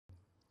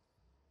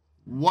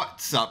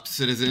What's up,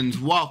 citizens?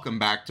 Welcome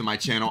back to my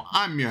channel.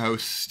 I'm your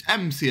host,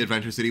 MC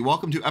Adventure City.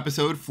 Welcome to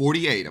episode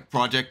 48 of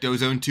Project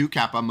Ozone 2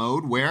 Kappa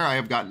mode, where I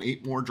have gotten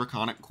 8 more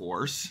draconic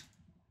cores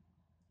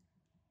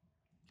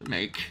to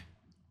make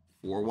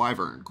 4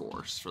 wyvern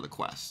cores for the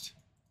quest.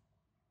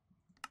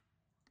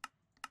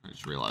 I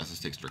just realized this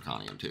takes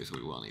draconium too, so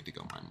we will need to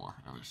go mine more.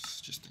 I was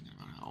just thinking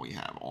about how we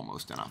have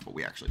almost enough, but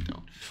we actually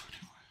don't.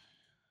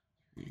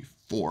 We need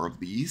 4 of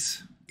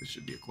these. This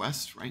should be a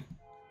quest, right?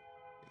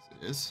 Yes,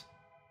 it is.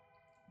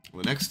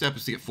 Well, the next step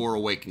is to get 4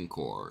 awakened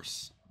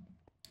cores.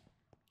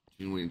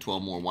 We need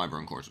 12 more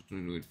wyvern cores, which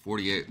means we need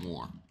 48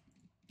 more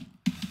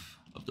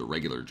of the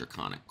regular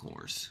draconic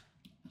cores.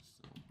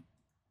 So,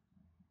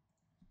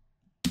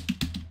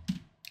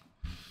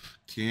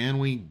 can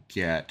we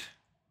get,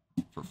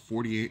 for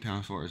 48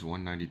 times 4 is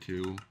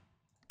 192.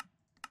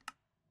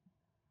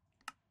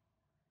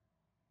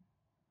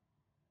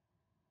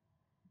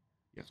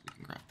 Yes, we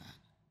can craft that.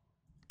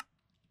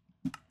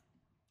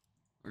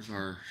 Where's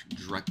our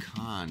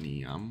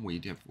draconium?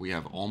 We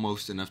have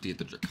almost enough to get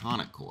the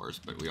draconic cores,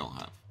 but we don't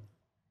have.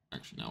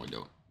 Actually, no, we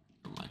don't.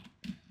 Never mind.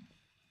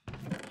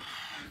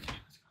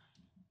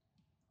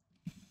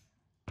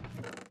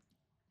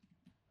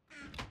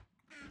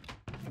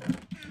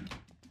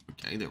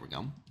 Okay, there we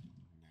go.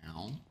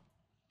 Now,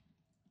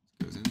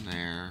 this goes in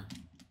there.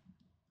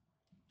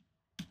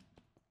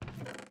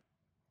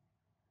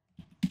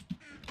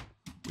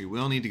 We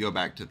will need to go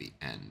back to the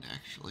end,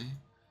 actually.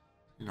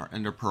 In our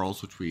ender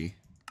pearls, which we,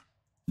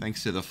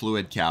 thanks to the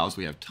fluid cows,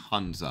 we have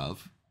tons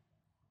of.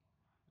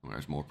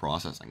 There's more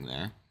processing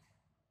there.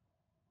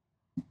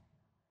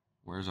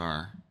 Where is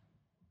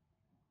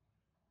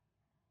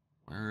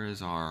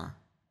our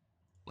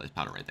blaze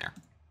powder? Right there.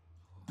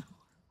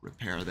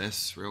 Repair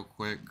this real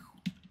quick.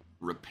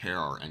 Repair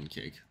our end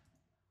cake.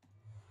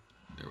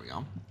 There we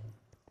go.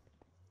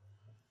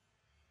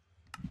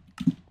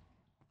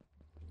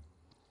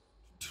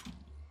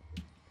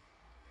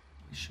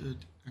 We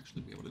should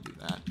actually be able to do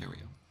that. There we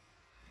go.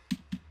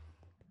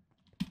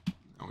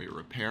 Now we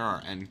repair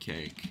our end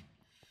cake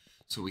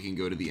so we can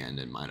go to the end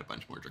and mine a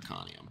bunch more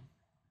draconium.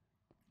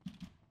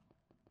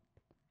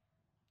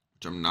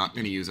 Which I'm not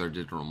going to use our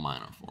digital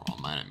miner for. I'll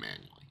mine it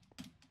manually.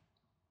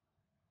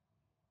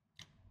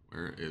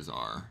 Where is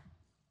our...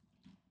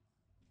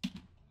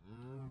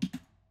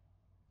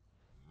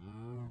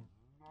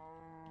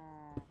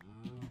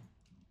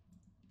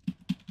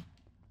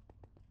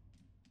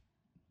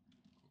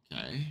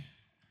 Okay.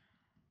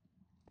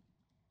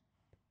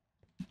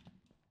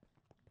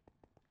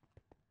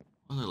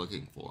 What was I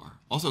looking for?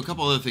 Also, a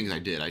couple other things I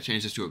did. I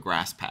changed this to a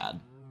grass pad.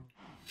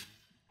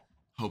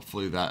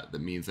 Hopefully that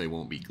means they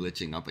won't be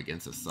glitching up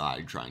against the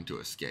side trying to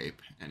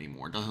escape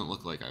anymore. Doesn't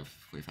look like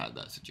we've had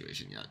that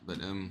situation yet, but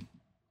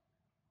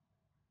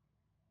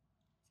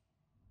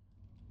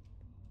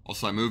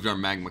also I moved our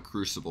magma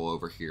crucible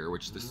over here,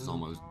 which this is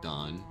almost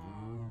done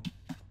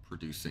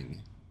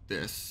producing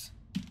this.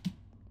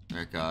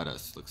 That got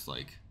us, looks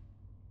like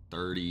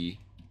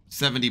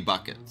 70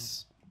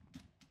 buckets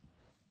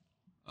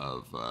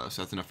of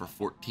so that's enough for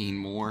 14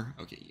 more.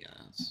 Okay, yeah,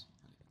 that's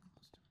not even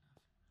close to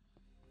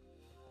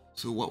enough.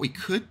 So what we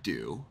could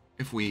do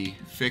if we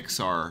fix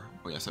our,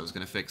 oh yes, I was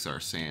going to fix our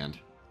sand.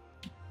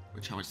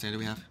 Which, how much sand do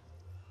we have?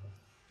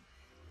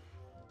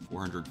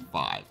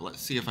 405.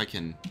 Let's see if I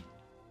can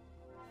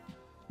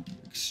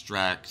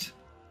extract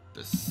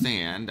the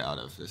sand out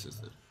of, this is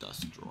the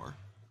dust drawer.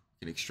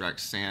 We can extract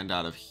sand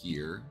out of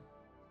here.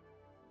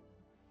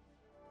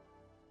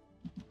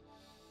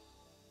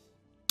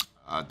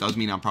 Does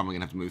mean I'm probably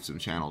gonna have to move some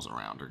channels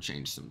around or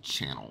change some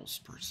channels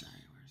per se.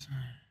 Where's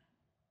our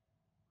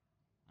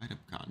item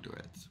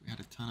conduits? We had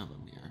a ton of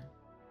them here.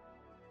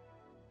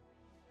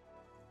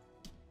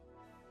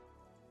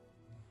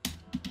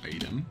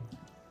 Item.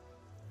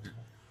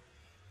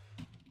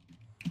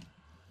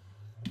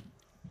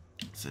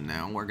 So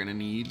now we're gonna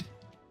need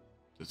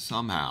to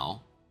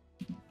somehow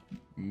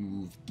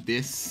move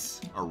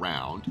this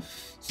around.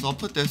 So I'll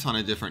put this on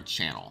a different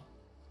channel.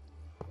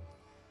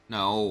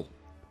 No.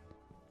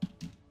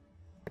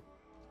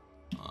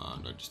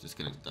 I just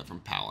disconnected that from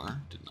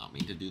power. Did not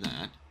mean to do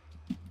that.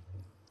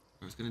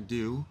 What I was gonna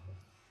do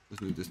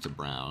was move this to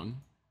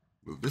brown,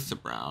 move this to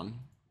brown,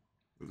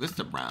 move this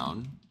to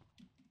brown.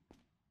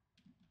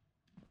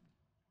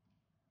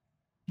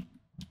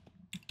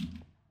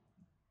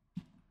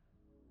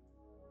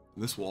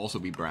 This will also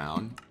be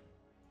brown.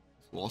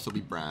 This will also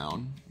be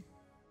brown.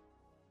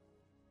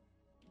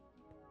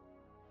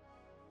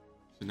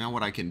 So now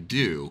what I can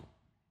do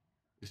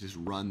is just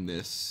run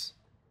this.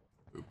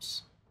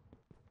 Oops.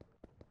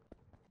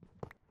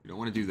 We don't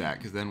want to do that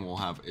because then we'll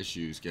have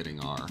issues getting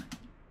our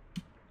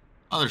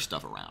other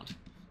stuff around.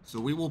 So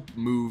we will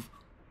move,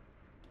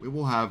 we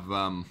will have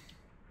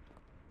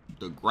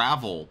the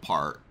gravel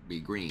part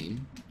be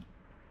green.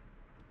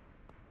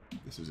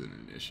 This isn't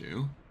an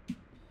issue.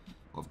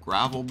 We'll have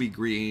gravel be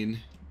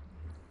green.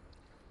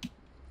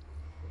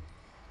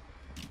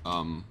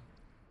 And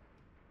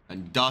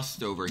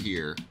dust over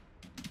here.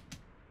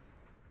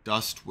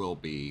 Dust will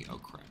be, oh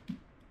crap.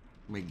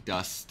 make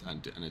dust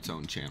on its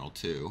own channel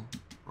too,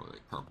 or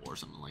like purple or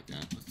something like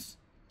that. Let's see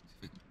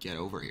if we can get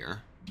over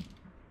here.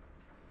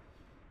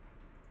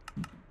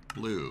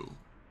 Blue,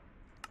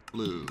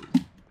 blue.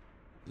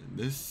 And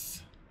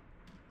this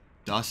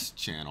dust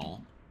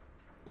channel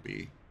will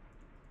be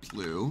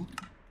blue.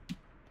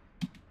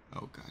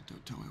 Oh God,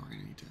 don't tell me we're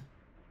gonna need to.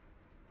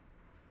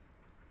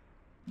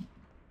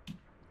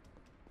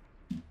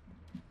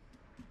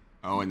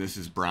 Oh, and this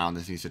is brown.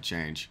 This needs to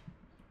change.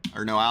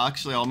 Or no,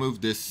 I'll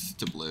move this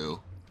to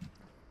blue.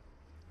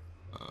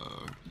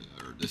 Or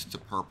this to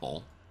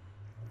purple.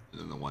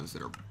 And then the ones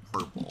that are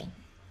purple.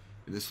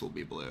 And this will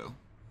be blue.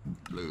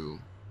 Blue.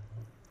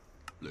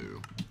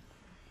 Blue.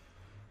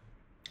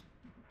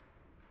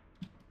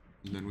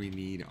 And then we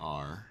need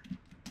our,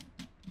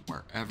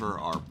 wherever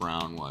our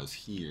brown was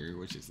here,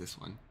 which is this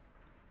one.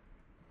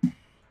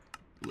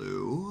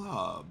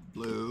 Blue,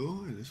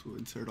 blue, and this will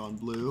insert on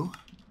blue.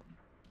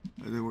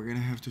 And then we're gonna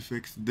have to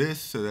fix this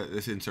so that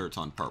this inserts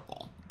on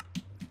purple.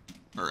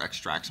 Or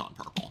extracts on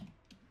purple.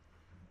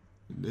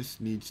 And this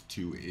needs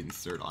to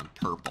insert on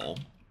purple.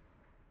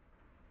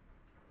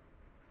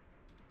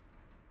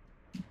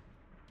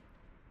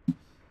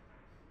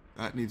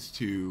 That needs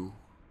to...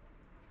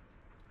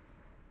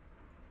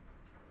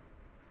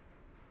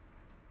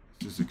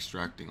 This is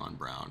extracting on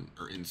brown,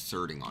 or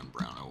inserting on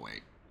brown. Oh,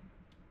 wait.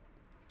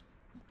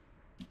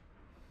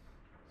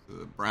 So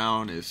the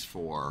brown is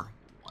for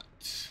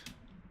what?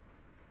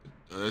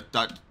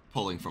 That's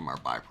pulling from our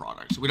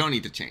byproduct. So we don't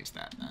need to change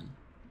that then.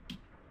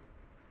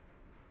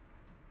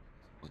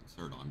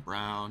 Insert on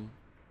brown.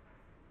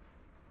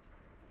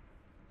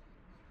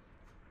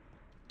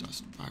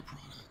 Dust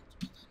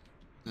byproduct.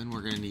 Then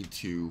we're going to need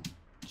to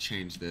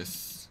change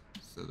this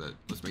so that,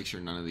 let's make sure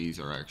none of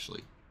these are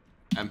actually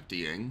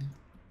emptying.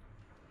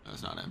 No,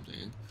 it's not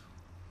emptying.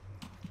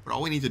 But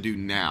all we need to do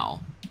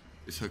now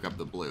is hook up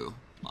the blue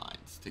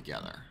lines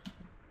together.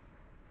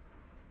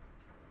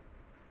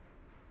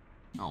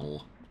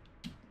 Oh.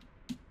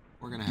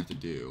 We're going to have to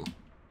do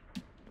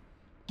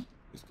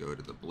is go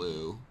to the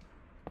blue.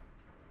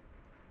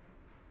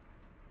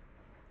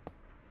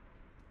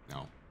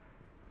 No.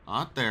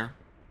 Not there.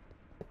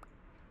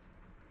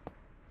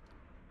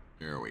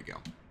 There we go.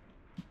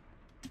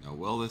 Now,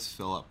 will this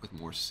fill up with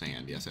more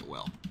sand? Yes, it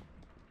will.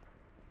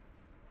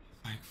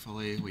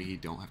 Thankfully, we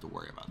don't have to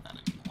worry about that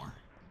anymore.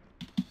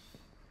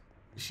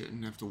 We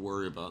shouldn't have to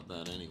worry about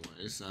that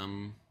anyways.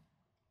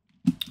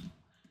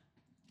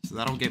 So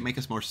that'll make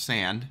us more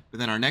sand. But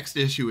then our next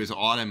issue is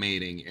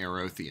automating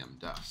aerothium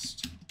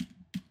dust.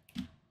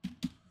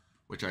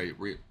 Which I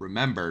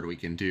remembered we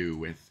can do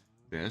with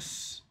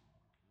this.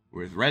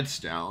 With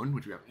redstone,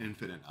 which we have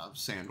infinite of.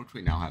 Sand, which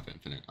we now have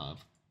infinite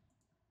of.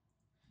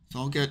 So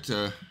I'll get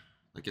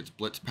like it's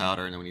blitz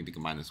powder, and then we need to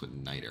combine this with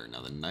niter.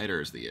 Now the niter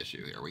is the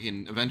issue here. We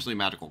can eventually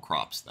magical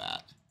crops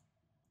that.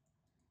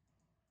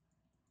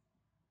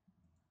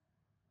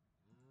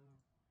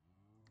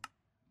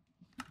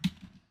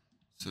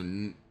 So,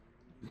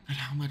 but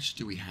how much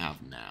do we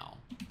have now,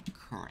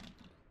 currently?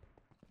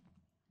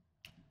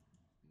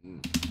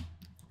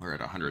 We're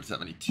at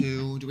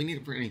 172. Do we need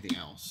it for anything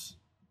else?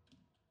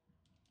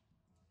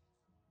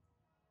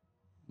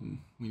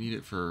 We need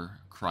it for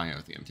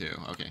cryothium too.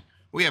 Okay.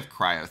 We have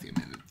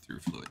cryothium in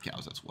through fluid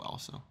cows as well,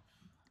 so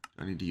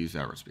I need to use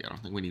that recipe. I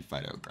don't think we need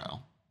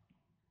phytogrow.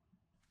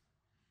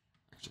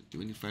 Actually, do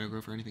we need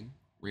phytogrow for anything?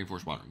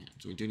 Reinforced watering can.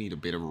 So we do need a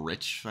bit of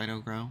rich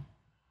phytogrow.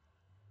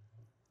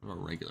 What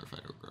about regular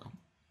phytogrow?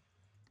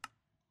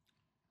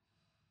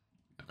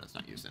 No, that's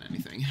not used in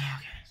anything.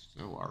 Okay,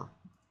 so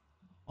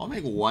I'll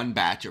make one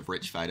batch of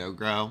rich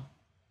phytogrow.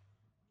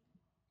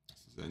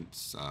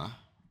 Since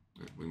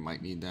we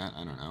might need that,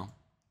 I don't know.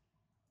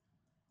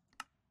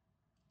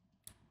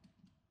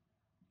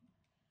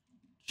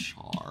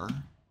 Char.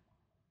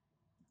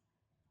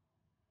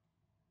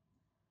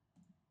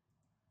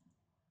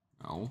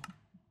 No.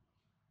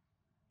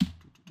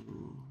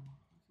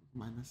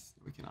 Combine this?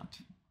 We cannot.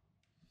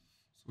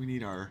 So we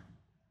need our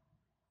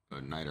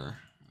niter.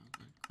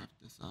 Craft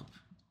this up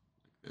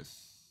like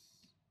this.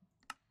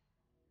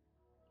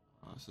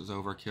 This is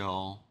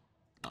overkill.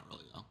 Not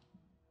really though.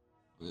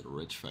 We'll get a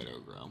rich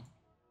phytogrow.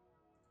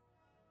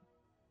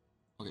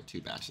 I'll get 2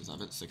 batches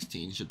of it.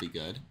 16 should be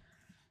good.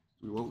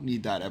 We won't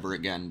need that ever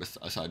again,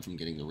 aside from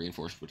getting the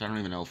reinforced, which I don't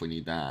even know if we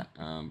need that.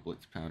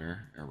 Blitz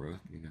powder,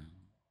 aerothium.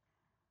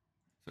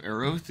 So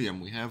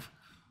aerothium, we have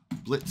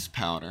blitz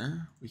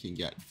powder we can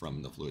get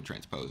from the fluid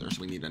transposer.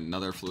 So we need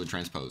another fluid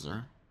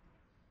transposer.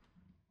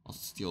 I'll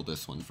steal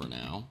this one for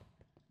now.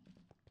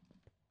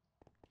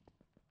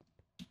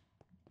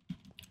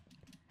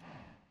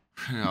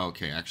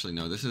 Okay, actually,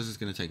 no, this is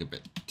going to take a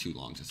bit too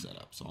long to set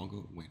up, so I'll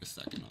go wait a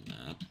second on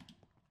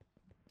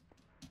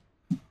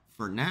that.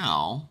 For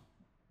now...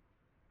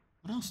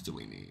 What else do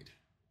we need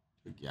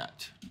to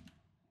get?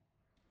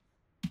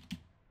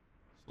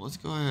 So let's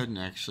go ahead and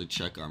actually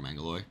check our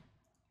Mangaloy.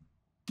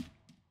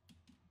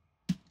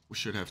 We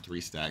should have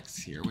 3 stacks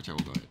here, which I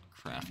will go ahead and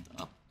craft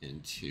up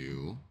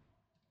into...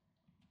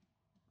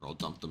 Or I'll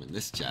dump them in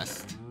this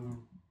chest.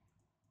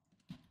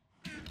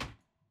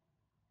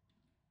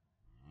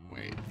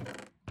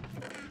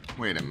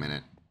 Wait a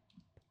minute.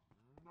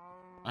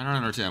 I don't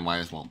understand why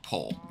this won't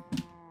pull.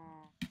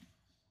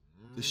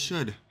 This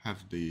should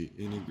have the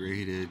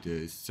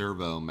integrated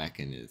servo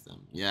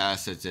mechanism.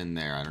 Yes, it's in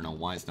there. I don't know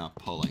why it's not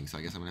pulling, so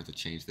I guess I'm going to have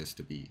to change this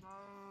to be...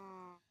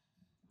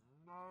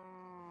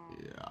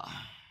 Yeah.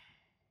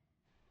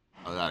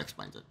 Oh, that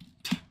explains it.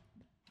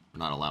 We're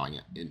not allowing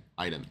it in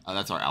item. Oh,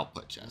 that's our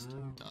output chest.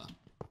 Duh.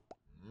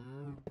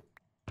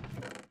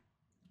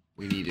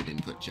 We need an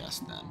input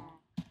chest then.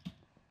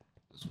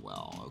 As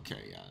well.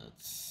 Okay, yeah,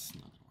 that's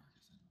not going to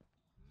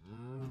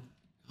work,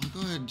 is it? I'll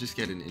go ahead and just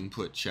get an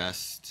input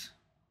chest.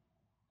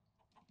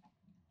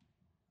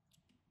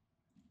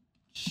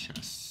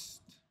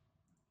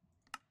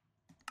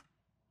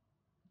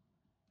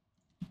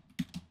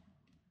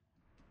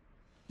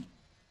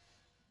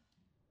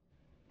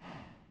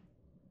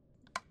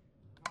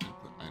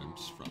 Input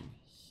items from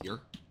here.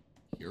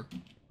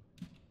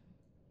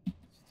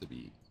 To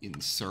be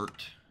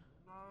insert,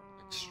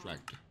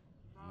 extract.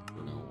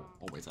 No,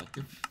 always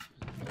active.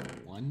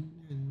 1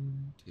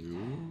 and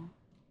 2.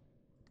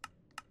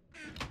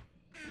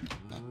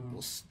 That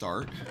will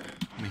start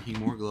making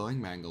more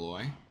glowing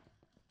Mangaloy.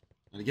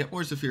 And to get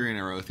more Zephyrian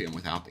Aerothium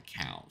without the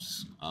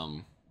cows.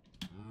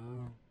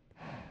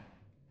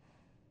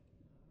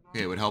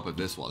 Okay, it would help if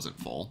this wasn't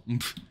full.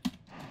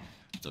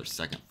 It's our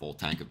second full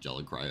tank of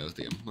gelid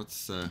cryothium.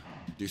 Let's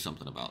do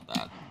something about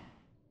that.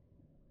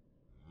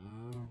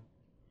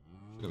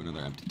 Should have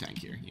another empty tank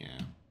here,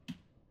 yeah.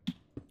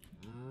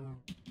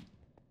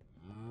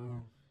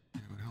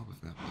 It would help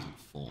if that wasn't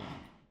full.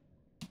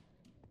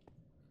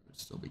 We'd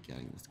still be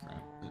getting this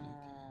crap, but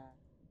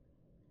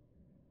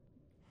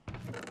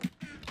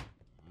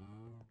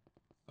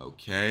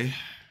okay.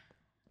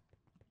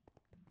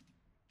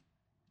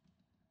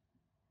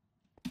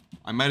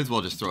 I might as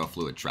well just throw a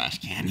fluid trash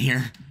can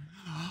here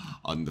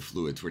on the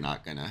fluids we're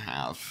not gonna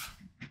have.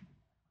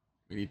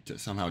 We need to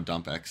somehow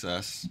dump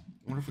excess. I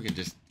wonder if we can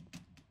just...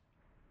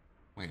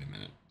 Wait a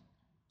minute.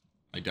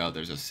 I doubt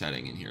there's a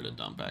setting in here to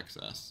dump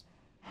excess.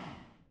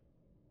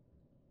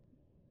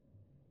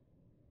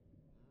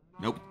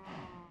 Nope.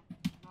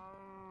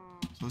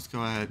 So let's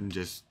go ahead and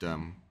just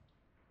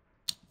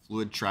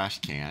fluid trash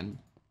can.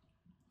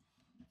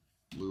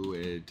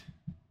 Fluid.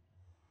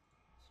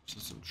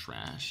 Just some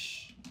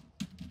trash.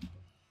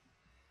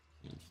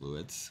 And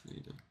fluids. We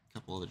need a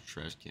couple other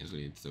trash cans. We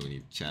need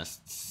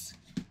chests.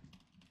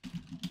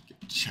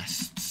 Get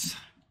chests.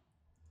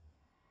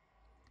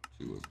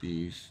 2 of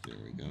these. There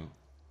we go.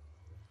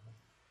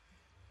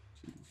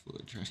 2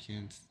 fluid trash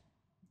cans.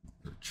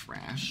 Or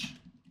trash.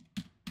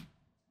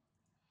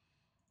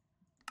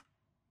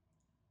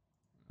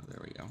 Oh,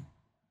 there we go.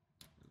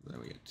 There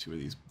we get 2 of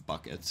these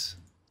buckets.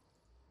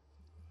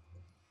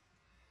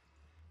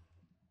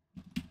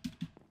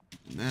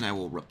 And then I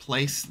will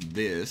replace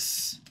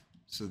this.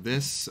 So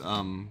this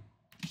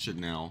should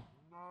now...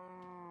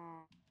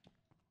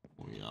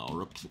 Oh, yeah,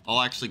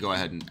 I'll actually go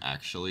ahead and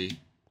actually...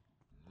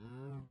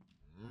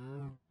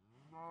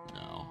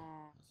 No,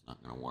 that's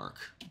not going to work.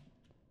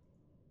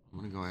 I'm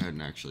going to go ahead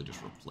and actually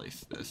just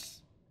replace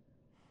this.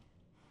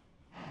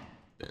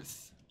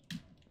 This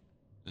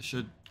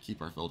should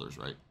keep our filters,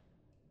 right?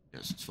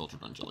 Yes, it's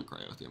filtered on gelid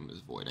cryothium and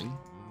is voiding.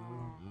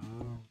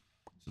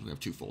 So we have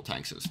 2 full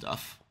tanks of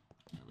stuff.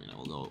 I mean, I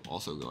will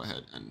also go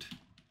ahead and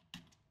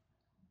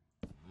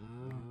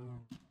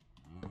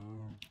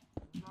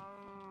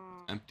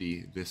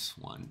empty this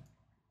one.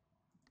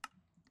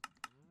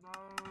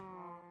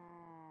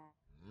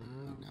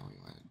 And now we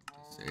go ahead and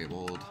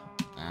disabled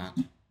that.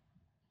 So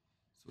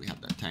we have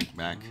that tank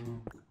back.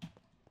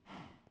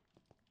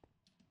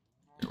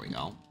 There we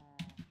go.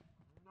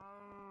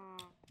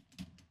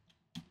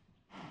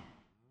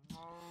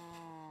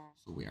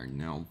 So we are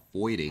now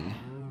voiding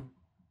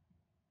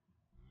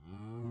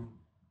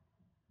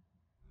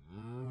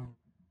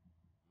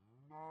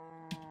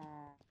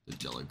the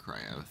gelid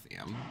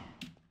cryothium.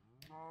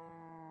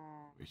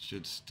 We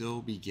should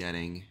still be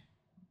getting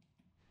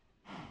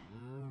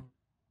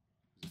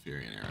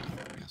Zephyrian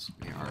Aerothium. Yes,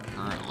 we are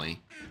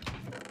currently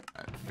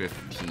at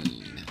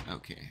 15.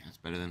 Okay, that's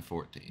better than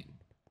 14.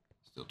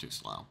 Still too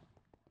slow.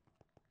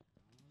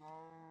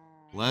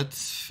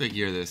 Let's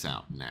figure this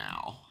out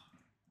now.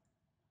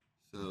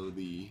 So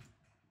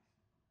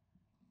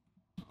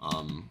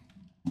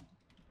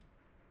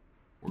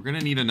we're gonna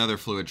need another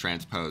fluid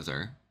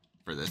transposer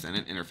for this and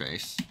an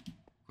interface.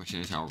 Question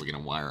is, how are we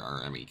gonna wire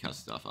our MECUS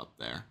stuff up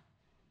there?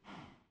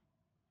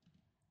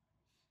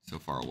 So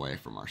far away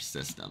from our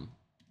system.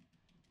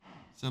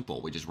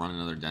 Simple, we just run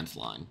another dense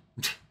line.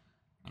 I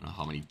don't know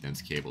how many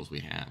dense cables we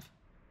have.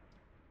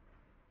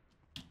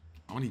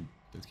 How many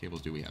dense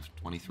cables do we have?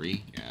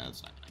 23? Yeah,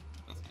 that's not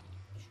a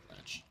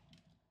stretch.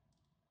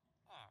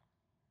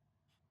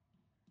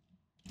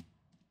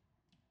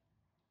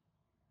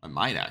 I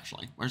might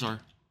actually. Where's our...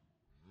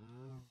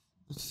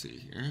 Let's see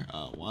here.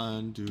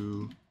 1,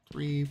 2,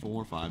 3,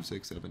 4, 5,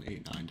 6, 7,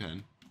 8, 9,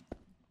 10,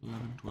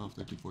 11, 12,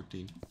 13,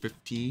 14,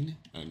 15.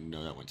 And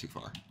no, that went too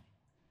far.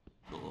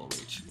 So we'll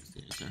reach. Let's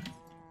see, is there?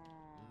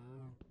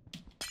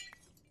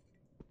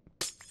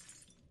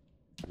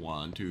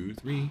 1, 2,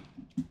 3,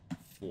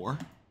 4.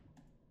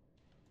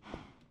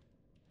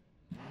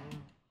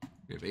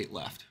 We have 8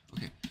 left.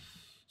 Okay.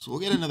 So we'll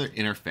get another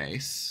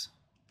interface.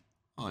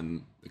 Oh,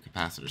 and the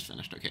capacitor's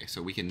finished. Okay,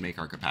 so we can make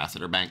our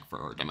capacitor bank for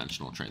our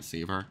dimensional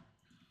transceiver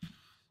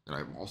that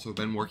I've also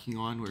been working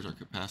on. Where's our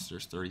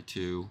capacitors?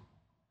 32.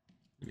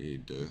 We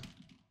need the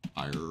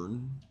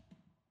iron,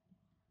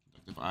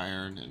 conductive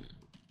iron, and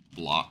a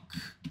block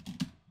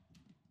of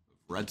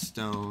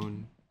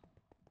redstone.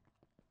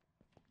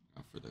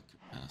 Now for the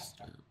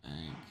capacitor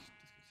bank,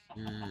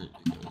 here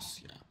it goes.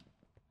 Yeah.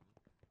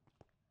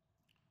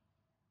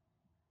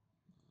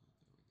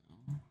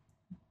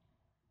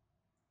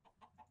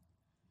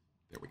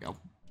 There we go.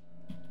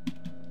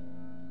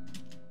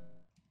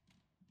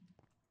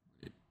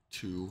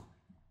 2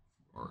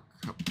 our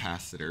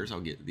capacitors. I'll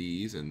get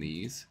these and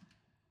these.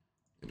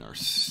 And our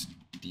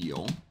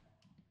steel,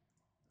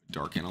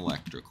 dark and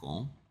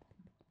electrical.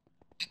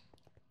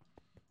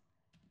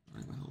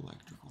 Starting with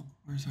electrical.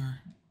 Where's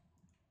our...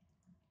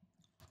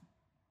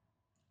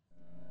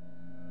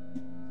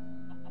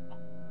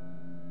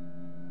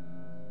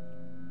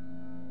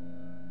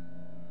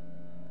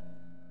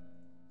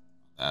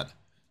 That.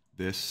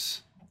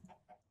 This.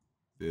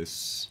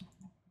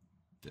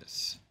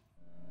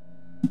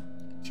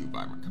 2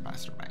 vibrant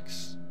capacitor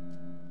banks.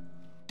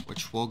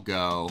 Which will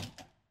go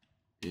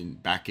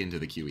back into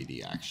the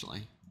QED,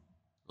 actually.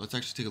 Let's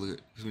actually take a look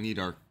at, because we need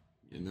our,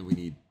 and then we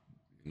need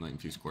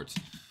enlightened fuse quartz.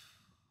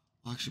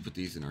 I'll actually put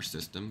these in our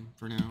system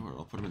for now, or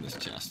I'll put them in this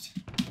chest.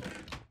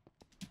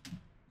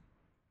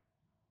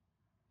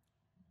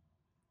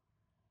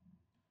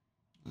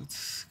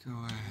 Let's go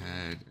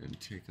ahead and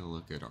take a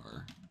look at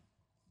our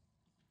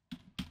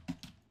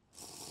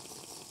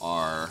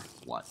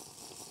what?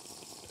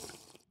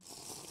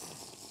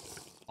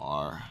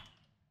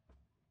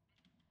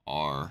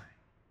 Our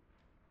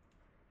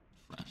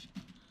fresh.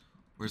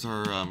 Where's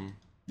our what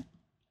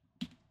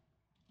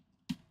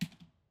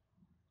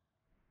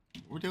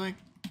we're doing?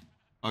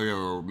 Oh yeah,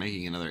 we're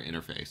making another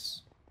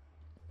interface.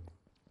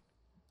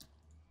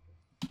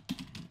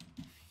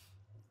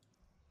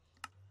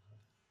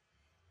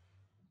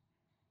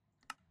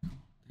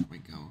 There we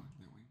go.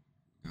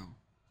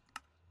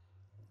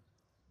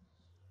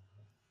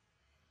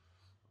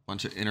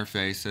 Bunch of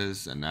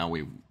interfaces, and now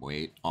we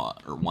wait on,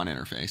 or one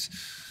interface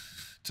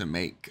to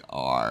make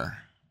our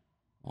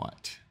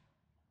what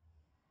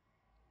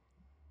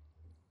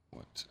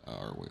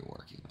are we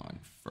working on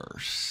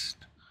first?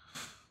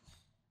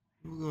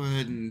 We'll go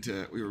ahead and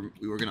we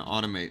were going to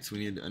automate, so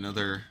we need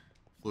another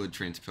fluid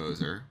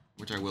transposer,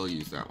 which I will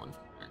use that one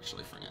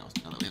actually for now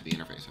that we have the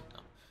interface hooked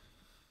up.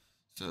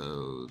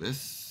 So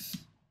this,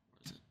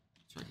 where is it?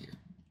 It's right here.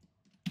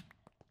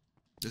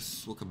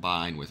 This will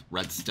combine with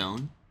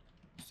redstone.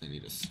 So I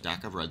need a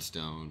stack of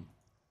redstone,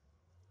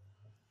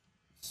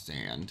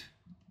 sand.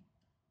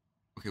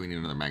 Okay, we need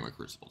another magma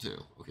crucible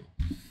too. Okay,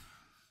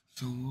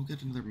 so we'll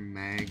get another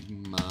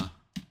magma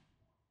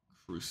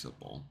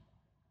crucible.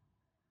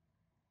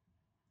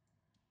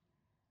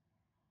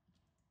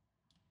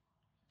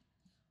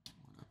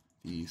 One of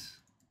these,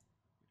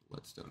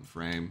 redstone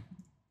frame.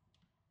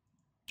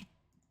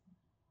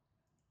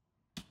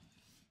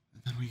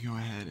 And then we go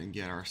ahead and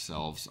get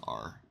ourselves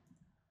our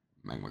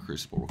magma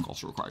crucible, which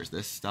also requires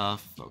this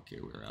stuff. Okay,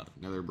 we're out of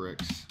nether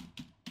bricks.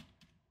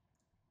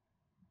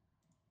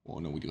 Well,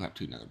 no, we do have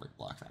 2 nether brick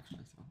blocks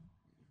actually. So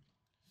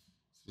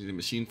we need a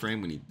machine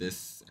frame. We need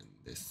this and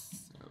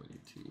this. So we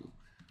need 2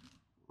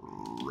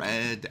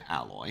 red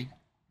alloy.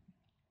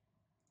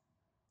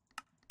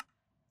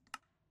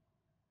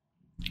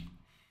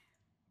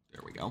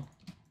 There we go.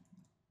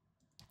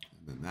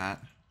 And then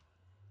that.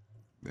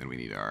 Then we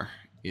need our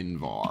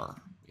invar.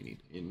 We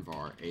need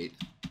invar 8.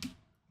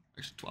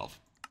 Actually 12.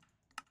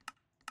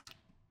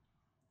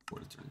 To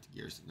turn into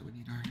gears, and then we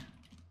need our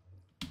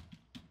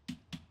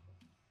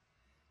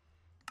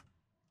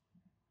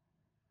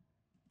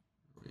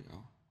there we go.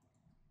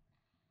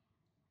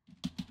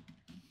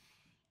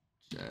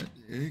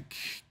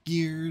 Static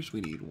gears.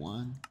 We need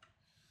 1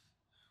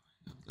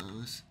 of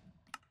those.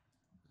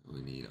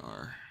 We need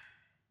our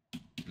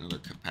another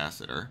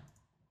capacitor.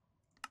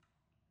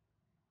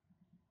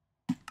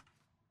 There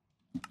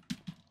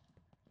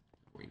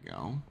we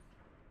go.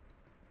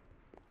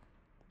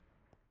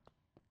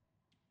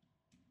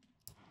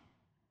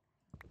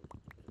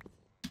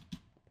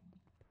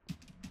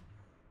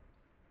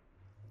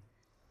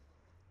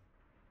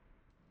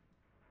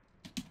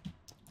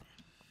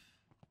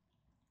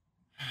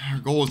 Our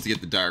goal is to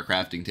get the dire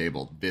crafting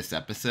table this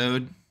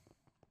episode.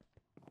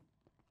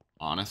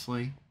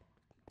 Honestly.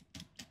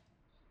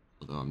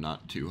 Although I'm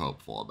not too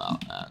hopeful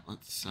about that.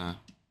 Let's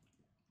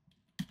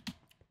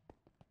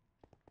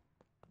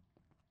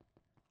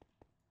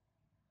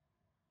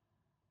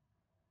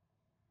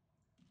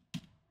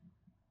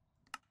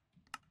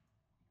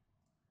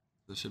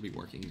this should be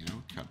working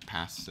now.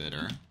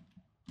 Capacitor.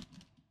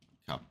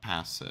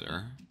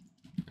 Capacitor.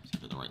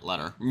 For the right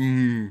letter.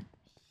 There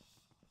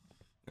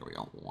we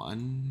go.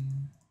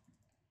 1.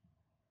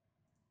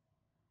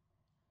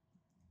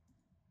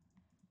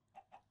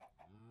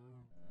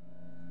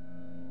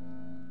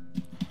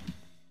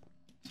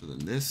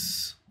 then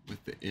this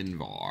with the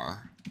invar,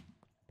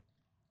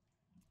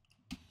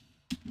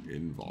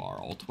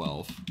 all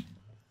 12,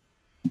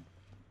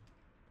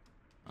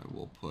 I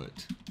will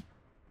put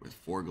with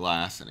 4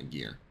 glass and a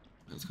gear.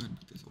 Let's go ahead and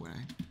put this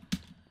away.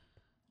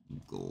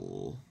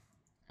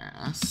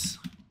 Glass.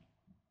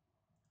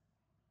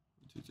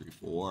 1, 2, 3,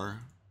 4.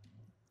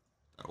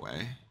 That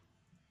away.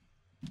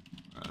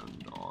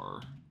 And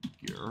our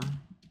gear.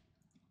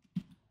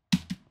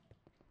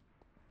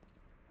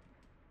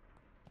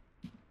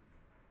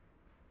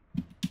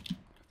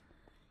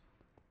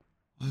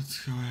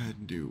 Let's go ahead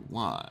and do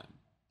 1,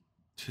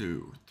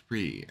 2,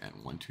 3,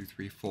 and 1, 2,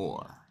 3,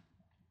 4.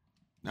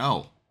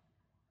 No.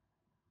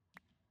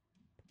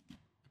 I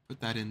put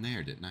that in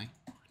there, didn't I?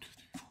 1, 2,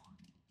 3,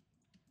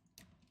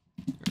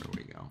 4. There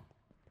we go.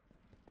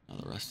 Now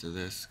the rest of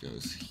this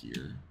goes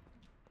here.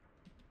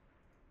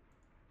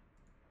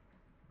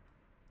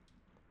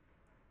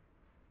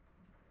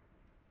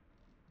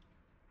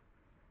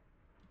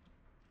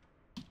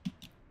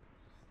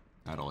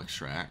 That'll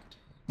extract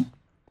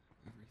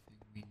everything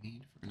we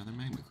need for another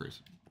magma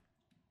cruise.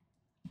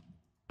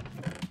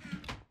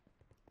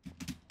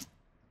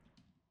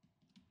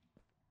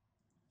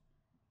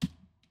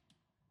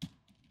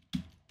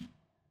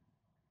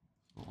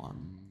 So our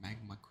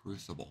magma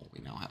crucible,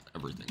 we now have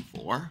everything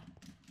for.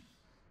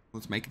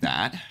 Let's make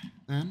that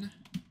then.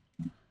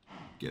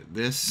 Get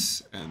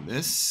this and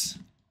this.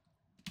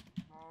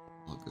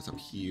 Look this up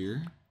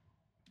here.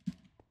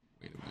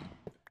 Wait a minute.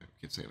 I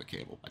can save a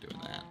cable by doing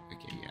that.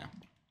 Okay, yeah.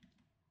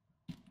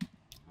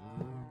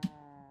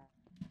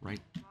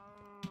 Right.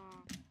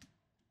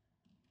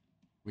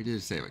 We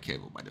did save a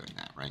cable by doing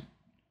that, right?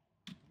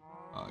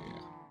 Oh,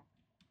 yeah.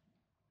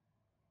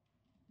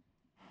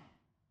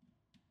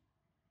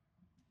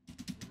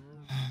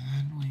 And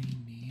then we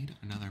need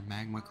another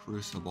magma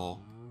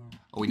crucible.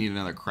 Oh, we need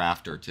another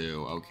crafter,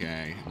 too.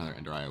 Okay, another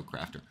Ender-IO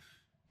crafter.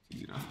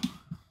 You know,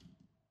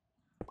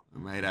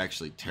 we might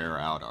actually tear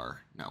out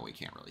our... No, we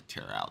can't really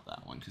tear out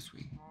that one, because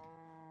we...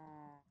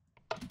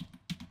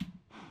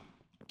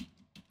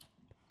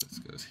 This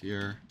goes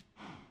here.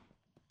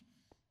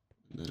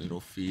 And then it'll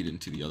feed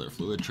into the other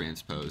fluid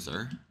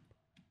transposer.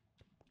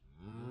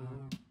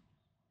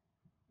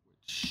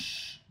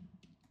 Which...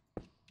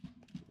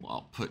 Well,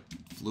 I'll put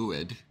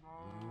fluid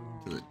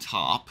to the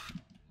top.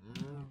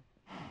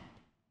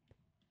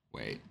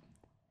 Wait.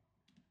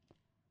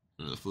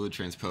 The fluid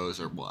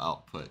transposer will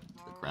output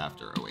to the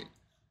crafter. Oh, wait.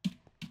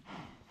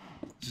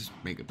 Let's just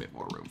make a bit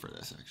more room for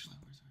this, actually.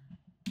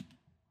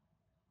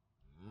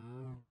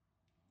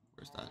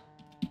 Where's that?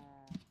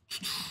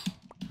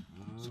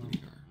 So we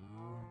need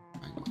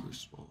our magma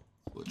crucible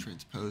fluid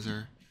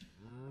transposer.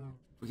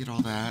 We get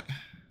all that.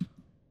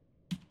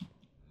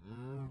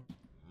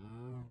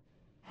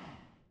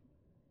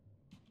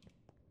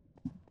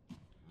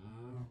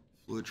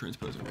 Fluid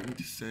transposer. We need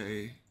to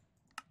say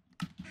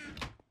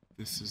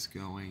this is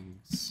going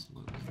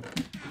slowly.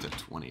 It's at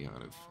 20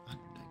 out of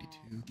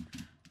 192.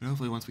 But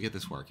hopefully once we get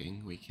this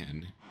working, we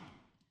can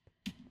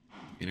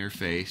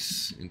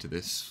interface into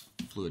this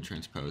fluid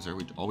transposer.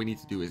 All we need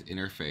to do is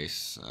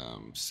interface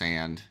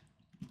sand.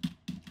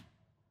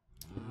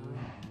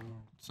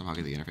 Somehow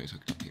get the interface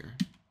hooked up here.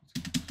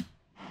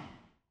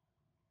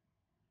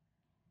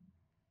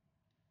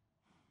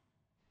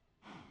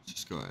 Let's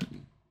just go ahead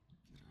and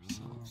get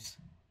ourselves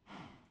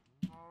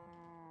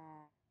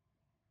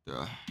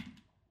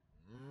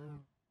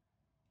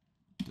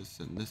this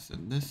and this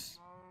and this.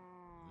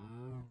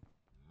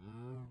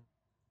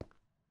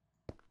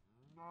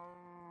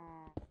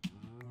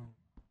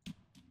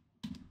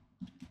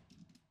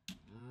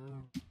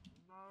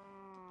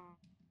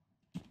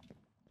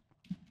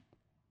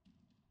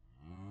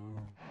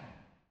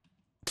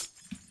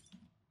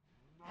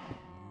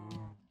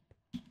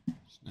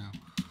 Now,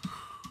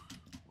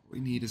 what we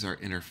need is our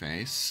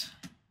interface.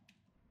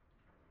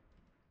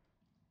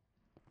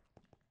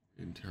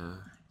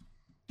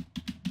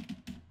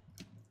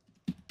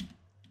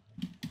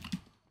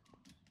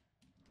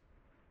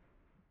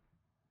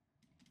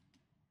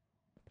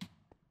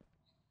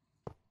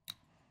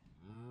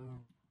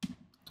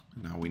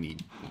 Now we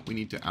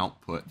need to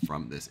output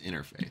from this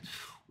interface.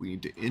 We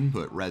need to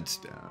input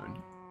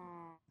redstone.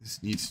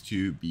 This needs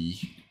to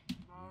be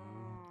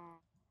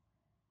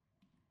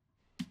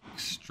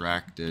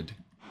extracted.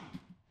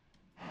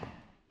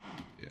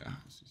 Yeah,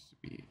 this needs to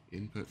be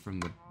input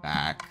from the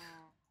back.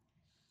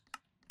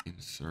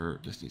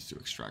 Insert. This needs to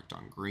extract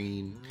on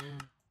green.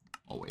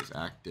 Always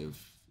active.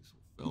 This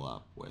will fill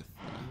up with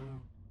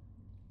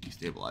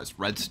destabilized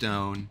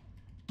redstone.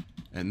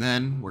 And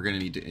then we're going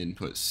to need to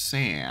input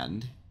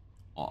sand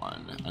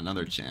on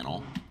another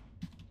channel.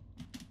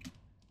 So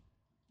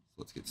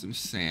let's get some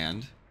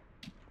sand.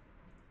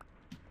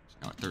 It's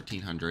now at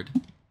 1300.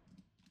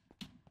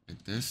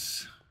 Like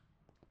this.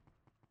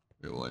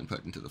 It will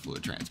input into the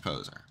fluid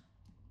transposer.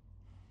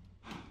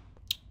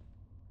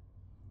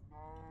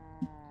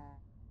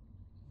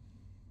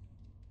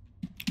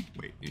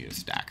 Wait, we need a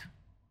stack.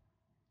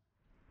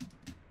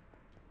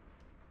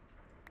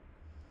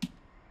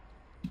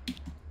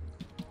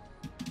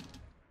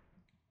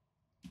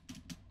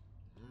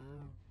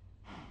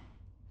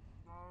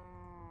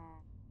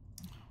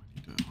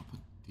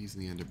 these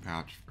in the ender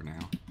pouch for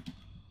now.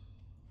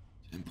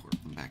 Import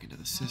them back into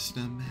the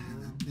system,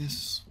 and then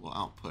this will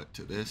output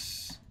to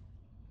this.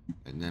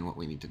 And then what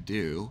we need to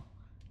do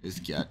is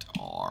get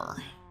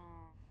our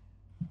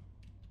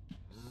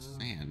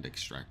sand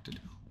extracted.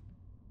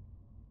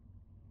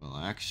 Well,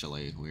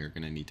 actually, we're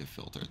going to need to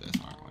filter this,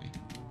 aren't we?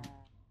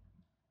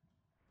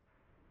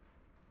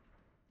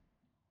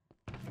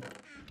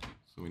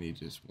 So we need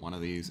just one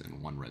of these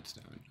and one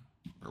redstone.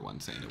 Or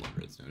one sand and one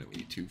redstone. And we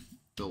need two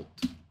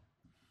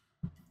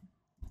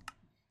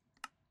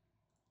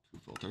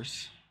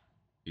filters.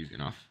 Easy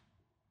enough.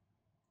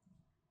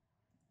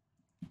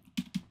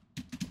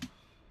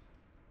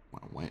 I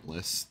want to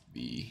whitelist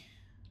the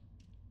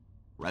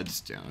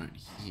redstone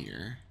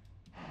here.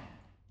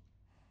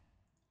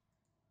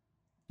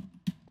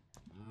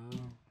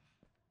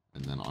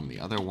 And then on the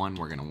other one,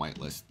 we're going to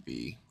whitelist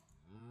the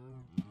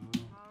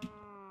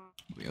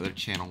other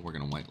channel. We're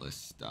going to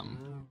whitelist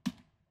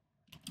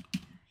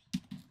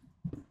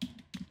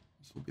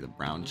this will be the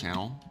brown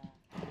channel.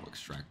 We'll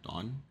extract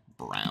on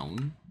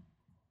brown.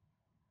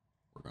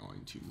 We're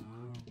going to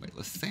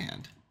whitelist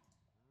sand.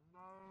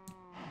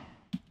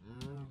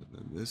 And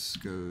then this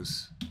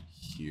goes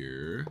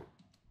here.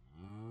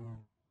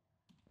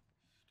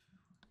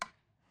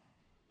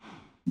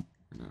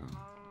 No.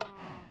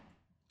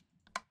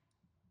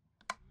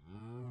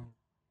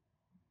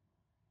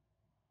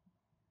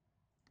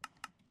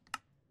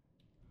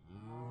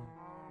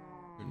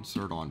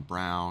 Insert on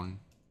brown.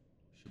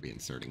 Should be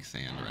inserting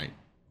sand, right?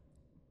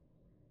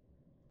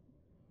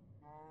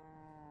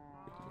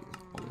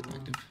 Always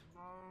active.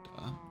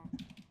 Duh.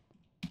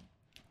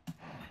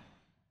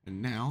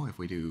 And now, if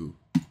we do,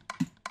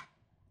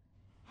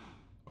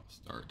 I'll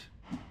start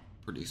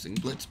producing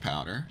blitz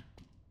powder.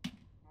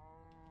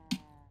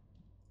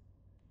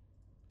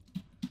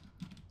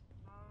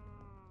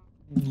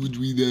 Which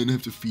we then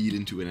have to feed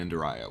into an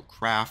Ender IO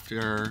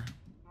crafter.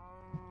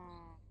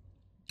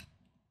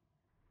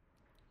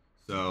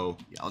 So,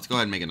 yeah, let's go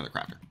ahead and make another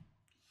crafter.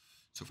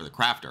 So for the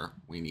crafter,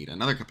 we need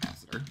another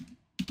capacitor.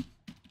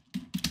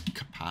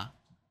 Kappa.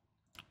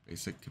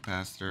 Basic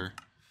capacitor.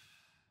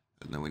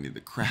 And then we need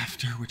the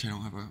crafter, which I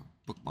don't have a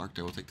bookmarked.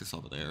 I will take this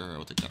over there. I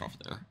will take that off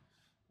there.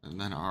 And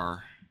then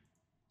our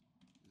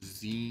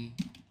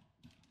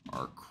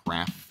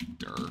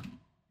crafter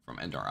from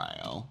Ender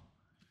IO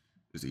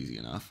is easy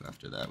enough.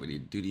 After that, we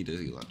do need a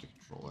Z logic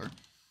controller.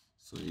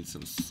 So we need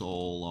some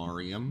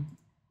solarium,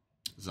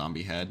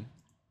 zombie head,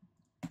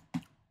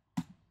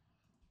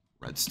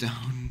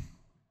 redstone.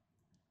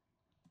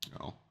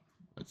 No,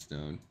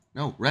 redstone.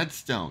 No,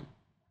 redstone.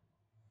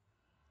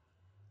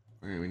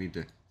 Okay, we need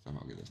to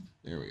somehow get this.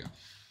 There we go.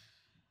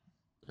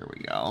 There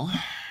we go.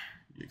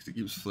 It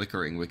keeps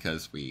flickering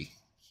because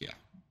yeah.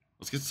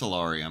 Let's get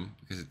solarium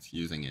because it's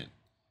using it.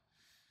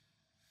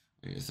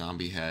 We need a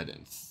zombie head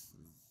and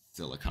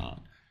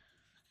silicon.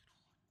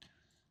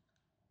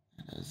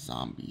 And a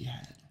zombie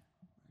head.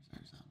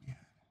 Where's our zombie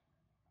head?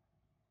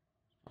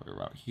 Probably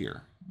about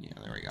here. Yeah,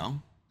 there we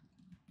go.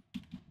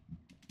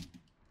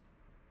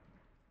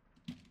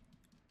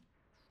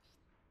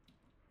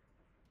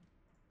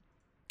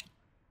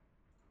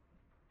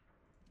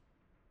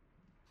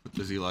 Put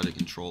the Z-Logic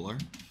controller.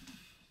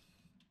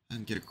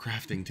 And get a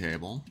crafting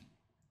table.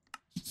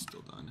 It's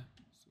still done.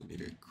 So we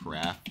need a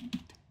craft.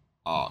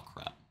 Oh,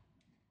 crap.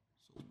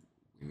 So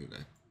we need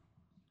a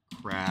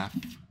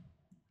crafting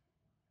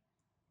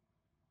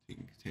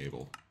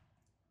table.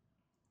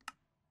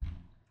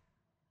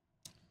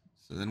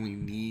 So then we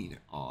need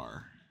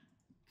our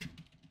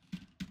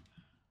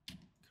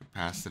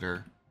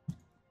capacitor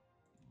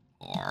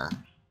R.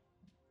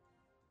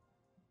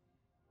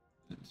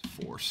 It's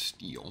for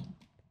steel.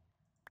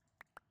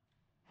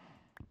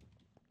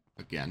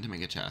 Again, to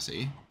make a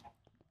chassis.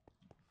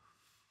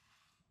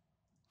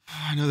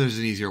 I know there's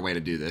an easier way to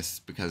do this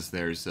because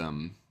there's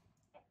the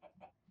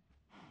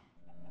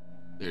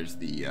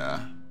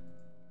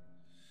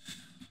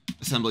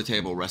assembly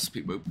table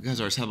recipe book.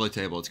 Because our assembly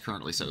table is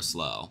currently so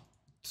slow,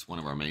 it's one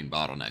of our main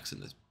bottlenecks in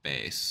this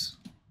base.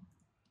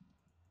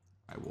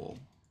 I will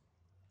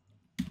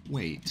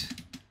wait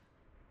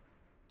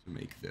to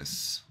make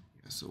this.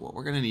 Yeah, so what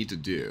we're gonna need to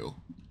do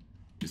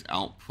is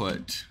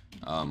output.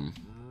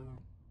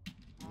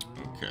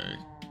 Okay,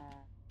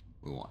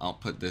 we will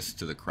output this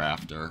to the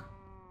crafter,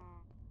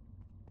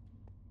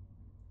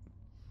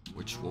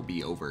 which will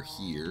be over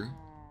here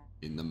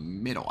in the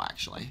middle,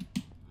 actually.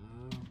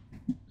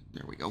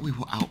 There we go. We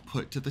will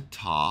output to the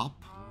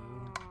top.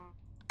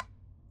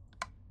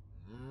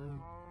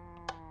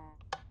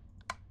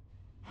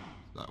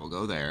 That will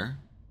go there.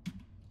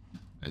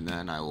 And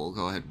then I will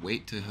go ahead and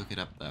wait to hook it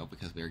up, though,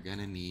 because we're going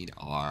to need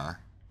our...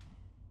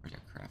 Where's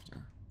our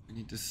crafter? We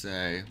need to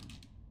say...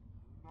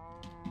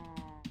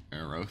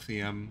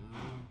 Aerothium.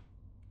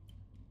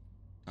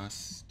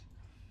 Dust.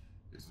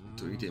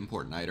 Do we need to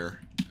import niter?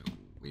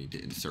 We need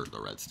to insert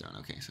the redstone.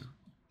 Okay, so...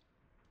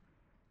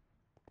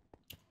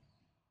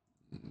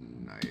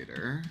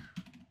 Niter.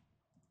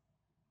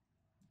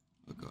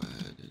 We'll go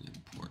ahead and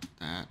import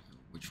that,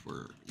 which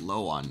we're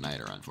low on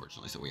niter,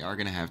 unfortunately. So we are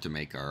going to have to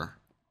make our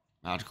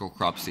magical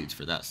crop seeds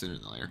for that sooner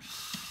than later.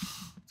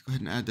 Let's go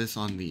ahead and add this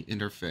on the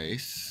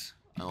interface.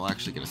 I will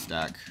actually get a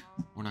stack.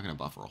 We're not going to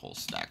buffer a whole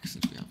stack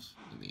since we have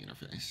in the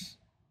interface.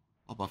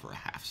 I'll buffer a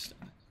half stack.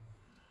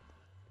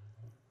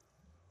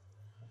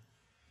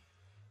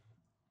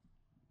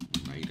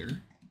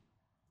 Niter.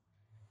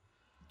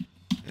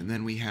 And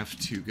then we have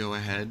to go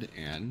ahead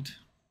and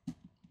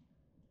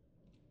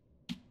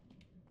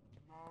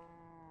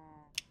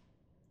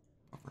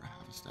buffer a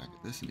half a stack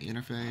of this in the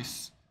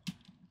interface.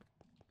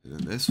 And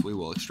then this we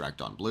will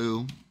extract on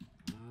blue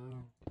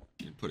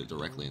and put it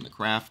directly in the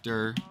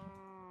crafter.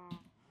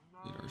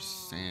 Need our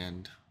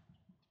sand.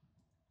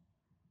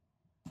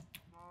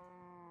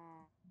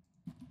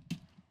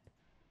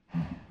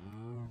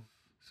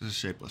 This is a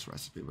shapeless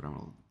recipe, but I'm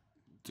going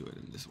to do it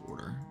in this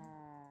order.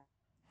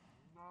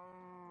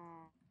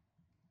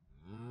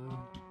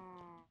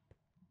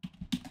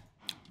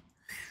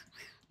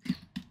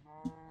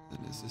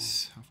 Then is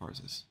this, how far is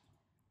this?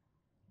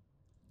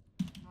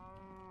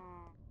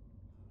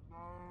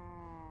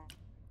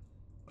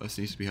 Oh, this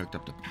needs to be hooked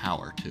up to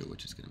power too,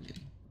 which is going to be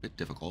a bit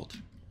difficult.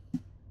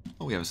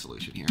 Oh, we have a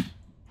solution here.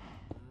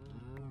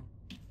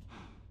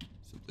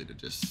 Simply to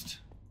just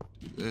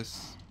do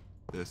this,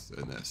 this,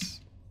 and this.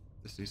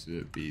 This needs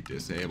to be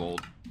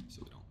disabled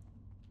so we don't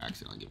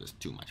accidentally give this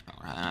too much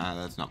power.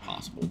 That's not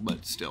possible,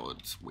 but still,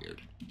 it's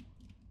weird.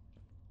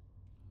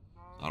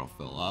 So that'll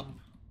fill up.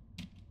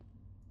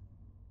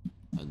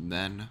 And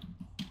then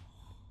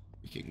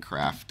we can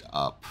craft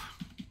up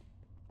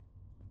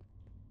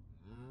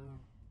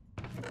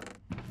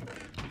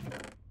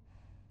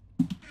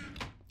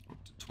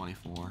up to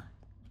 24,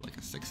 like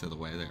a sixth of the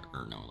way there,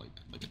 or no,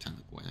 like a tenth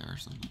of the way there or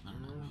something. I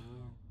don't know.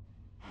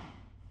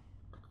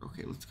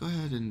 Okay, let's go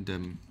ahead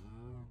and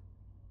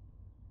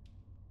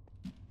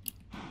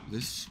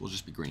this will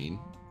just be green.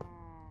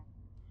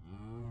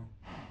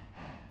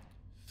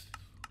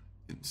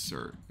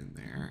 Insert in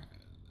there.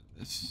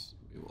 This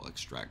we will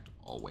extract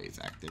always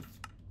active.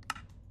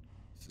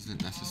 This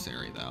isn't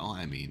necessary though,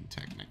 I mean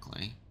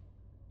technically.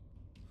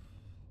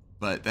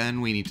 But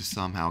then we need to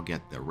somehow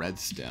get the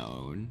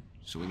redstone.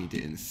 So we need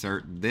to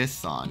insert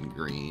this on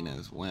green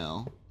as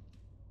well.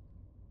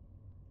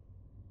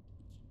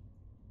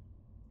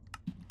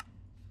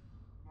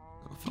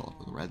 That'll fill up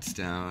with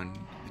redstone.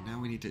 And now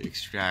we need to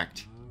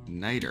extract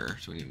niter,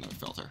 so we need another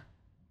filter.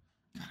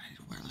 God, I need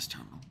a wireless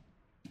terminal.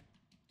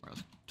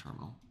 Wireless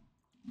terminal.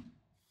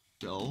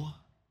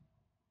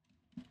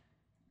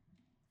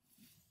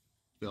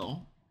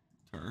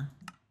 Filter.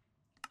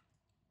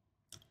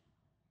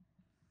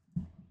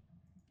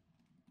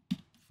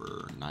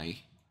 For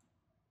niter.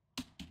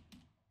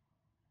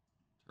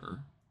 We'll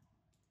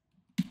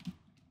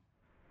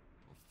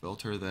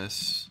filter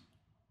this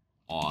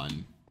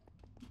on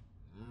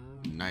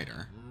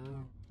niter.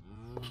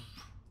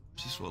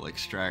 Just will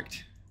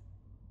extract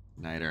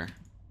niter.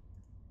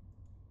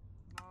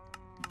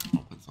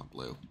 I'll put some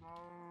blue.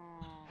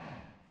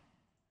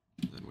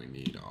 Then we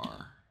need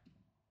our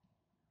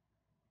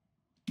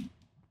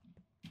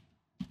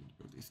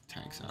move these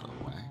tanks out of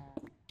the way.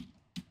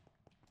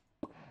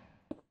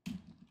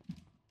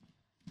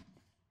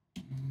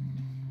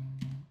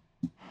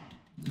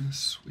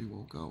 This we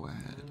will go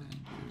ahead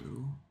and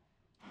do.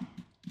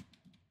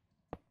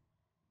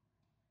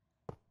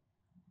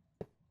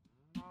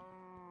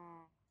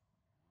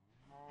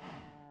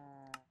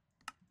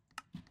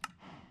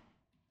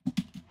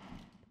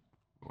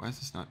 Why is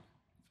this not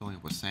filling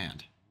up with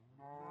sand?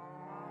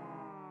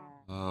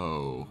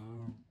 Oh,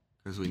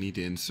 because we need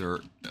to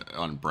insert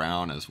on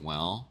brown as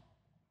well.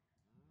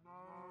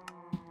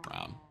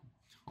 Brown.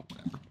 Oh,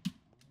 whatever.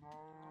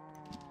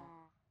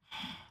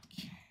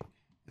 Okay.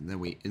 And then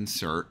we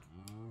insert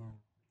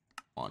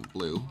on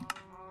blue.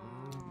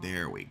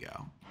 There we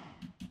go.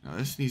 Now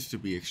this needs to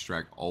be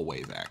extract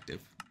always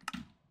active.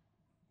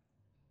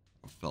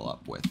 We'll fill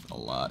up with a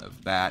lot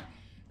of that.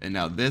 And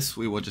now this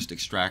we will just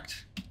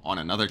extract on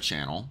another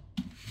channel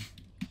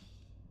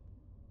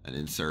and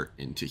insert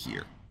into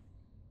here.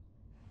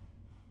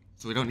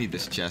 So we don't need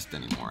this chest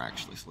anymore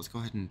actually. So let's go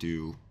ahead and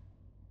do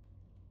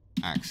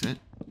exit.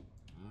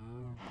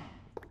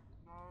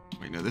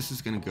 Wait, no, this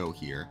is going to go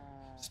here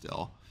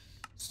still.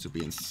 This to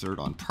be insert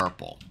on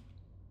purple.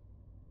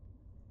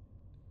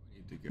 We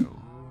need to go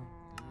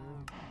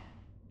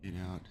in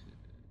out,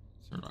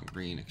 insert on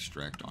green,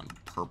 extract on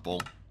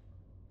purple.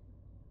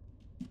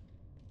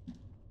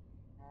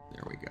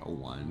 There we go.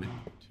 1,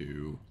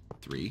 2,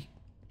 3.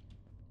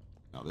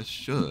 Now this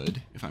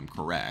should, if I'm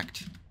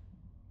correct,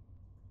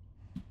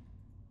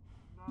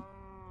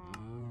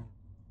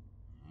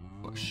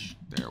 push.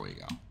 There we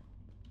go.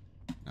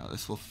 Now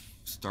this will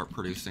start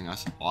producing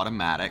us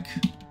automatic.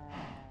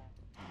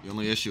 The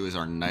only issue is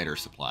our niter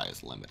supply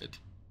is limited.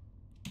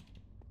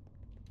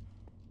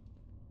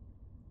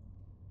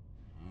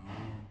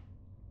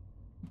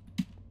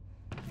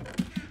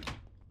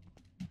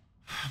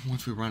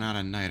 Once we run out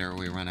of niter,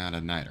 we run out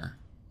of niter.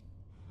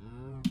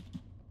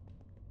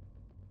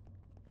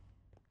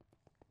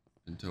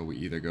 Until we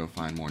either go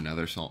find more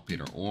nether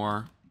saltpeter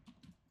ore,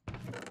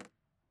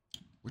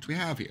 which we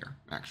have here,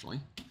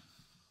 actually.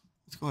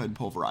 Let's go ahead and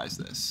pulverize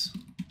this.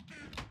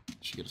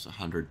 Should get us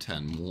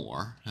 110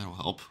 more. That'll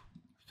help.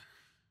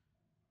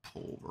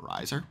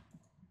 Pulverizer.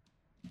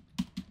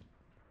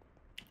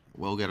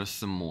 Will get us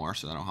some more,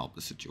 so that'll help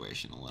the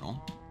situation a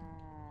little.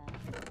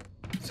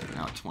 So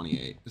now at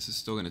 28. This is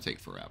still going to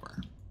take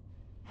forever.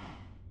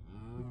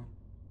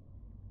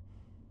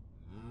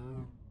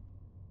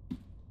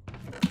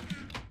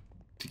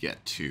 To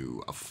get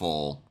to a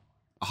full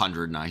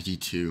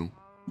 192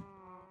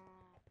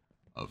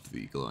 of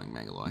the glowing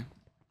megaloid.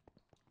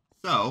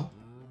 So,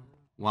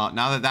 well,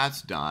 now that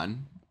that's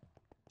done,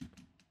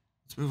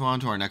 let's move on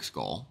to our next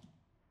goal.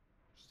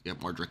 Just to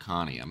get more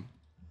draconium.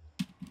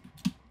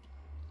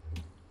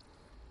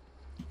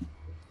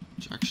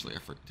 Which actually,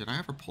 did I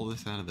ever pull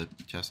this out of the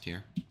chest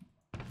here?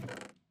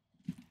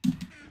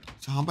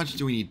 So how much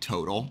do we need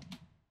total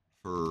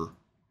for,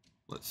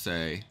 let's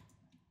say,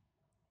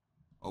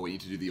 oh, we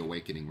need to do the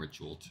awakening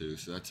ritual too,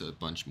 so that's a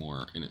bunch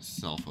more in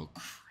itself. Oh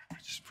crap,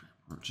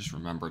 I just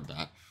remembered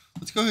that.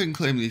 Let's go ahead and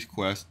claim these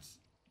quests.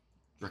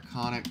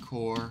 Draconic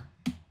core.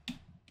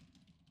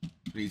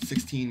 We need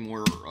 16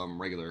 more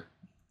regular.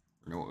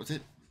 Or no, what was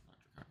it?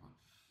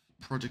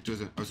 Project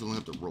Ozone. I was looking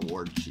at the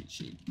reward cheat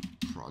sheet.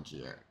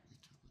 Project.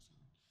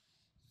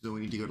 So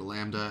we need to go to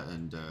Lambda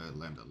and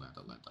Lambda.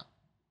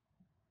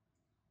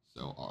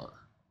 So our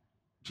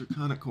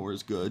Draconic core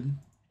is good.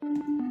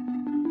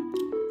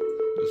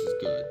 This is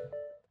good.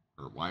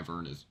 Or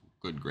Wyvern is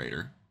good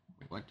greater.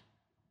 Wait, what?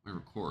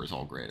 Wyvern core is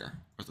all greater.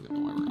 Let's look at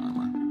the Wyvern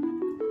armor.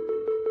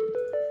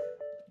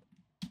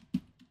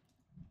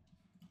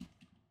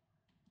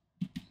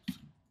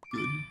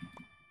 Good.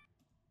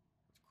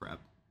 Crap.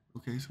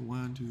 Okay, so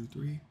 1, 2,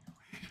 3.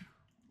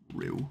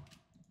 Rue.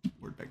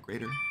 Word back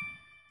greater.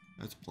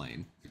 That's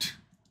plain.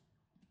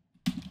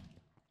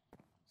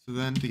 So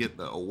then to get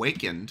the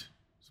awakened,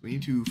 so we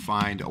need to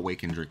find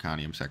awakened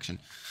draconium section.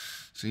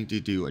 So we need to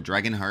do a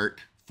dragon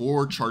heart,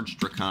 4 charged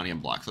draconium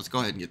blocks. Let's go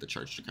ahead and get the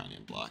charged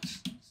draconium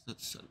blocks.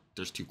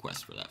 There's 2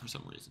 quests for that for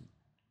some reason.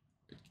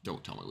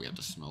 Don't tell me we have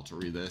to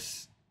smeltery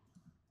this.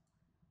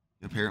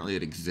 Apparently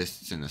it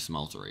exists in the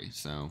smeltery,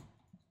 so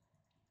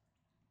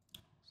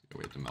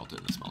we have to melt it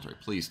in the smeltery.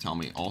 Please tell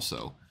me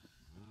also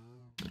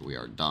that we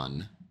are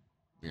done.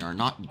 We are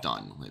not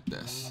done with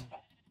this.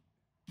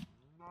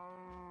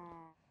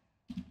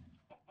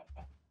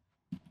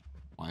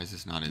 Why is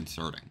this not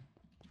inserting?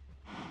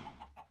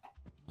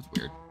 That's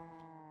weird.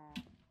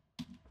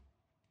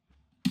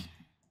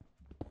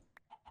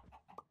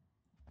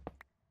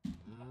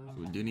 So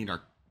we do need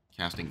our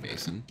casting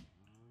basin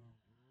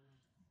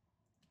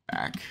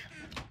back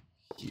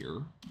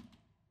here.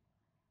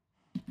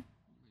 We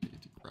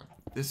need to grab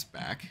this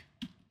back.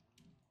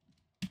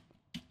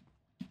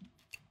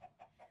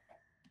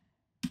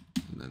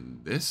 And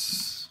then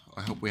this,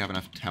 I hope we have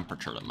enough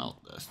temperature to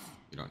melt this.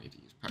 We don't need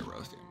to use pyrotheum or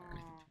anything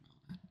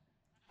to melt it.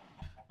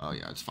 Oh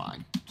yeah, it's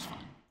fine. It's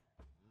fine.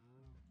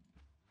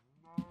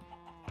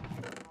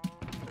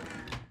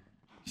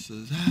 So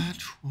that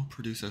will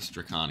produce us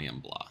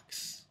draconium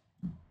blocks.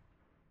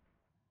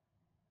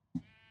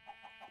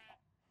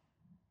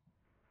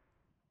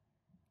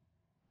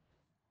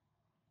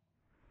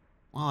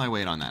 While I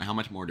wait on that, how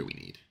much more do we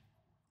need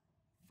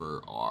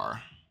for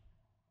our,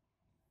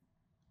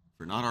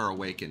 for not our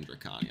awakened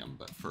draconium,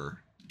 but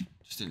for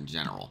just in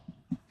general?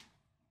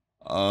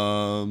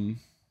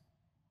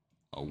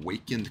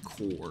 Awakened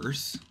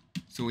cores.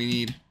 So we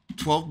need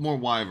 12 more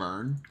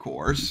wyvern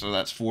cores, so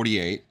that's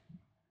 48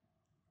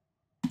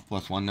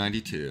 plus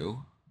 192.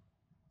 So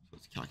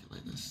let's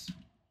calculate this.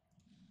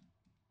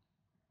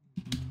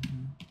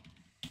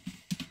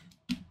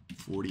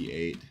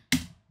 48.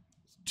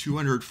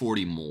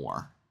 240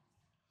 more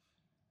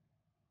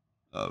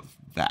of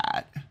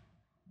that.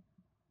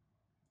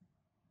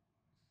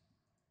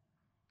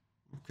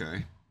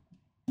 Okay.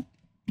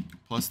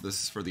 Plus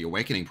this for the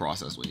awakening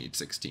process, we need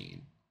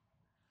 16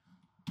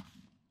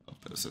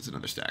 of those. That's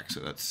another stack. So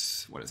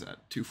that's, what is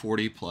that?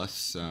 240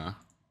 plus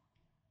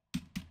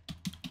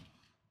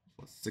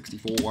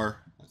 64.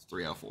 That's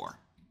 304.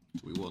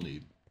 So we will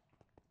need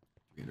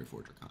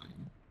 304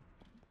 draconium.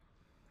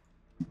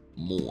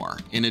 More,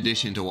 in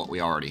addition to what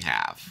we already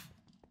have.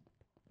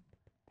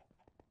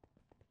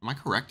 Am I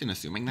correct in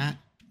assuming that?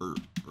 Or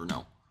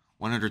no?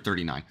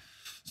 139.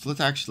 So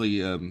let's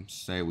actually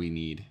say we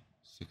need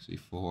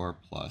 64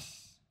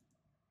 plus...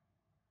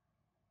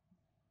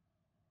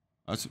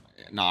 That's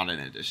not in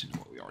addition to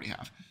what we already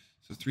have.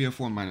 So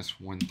 304 minus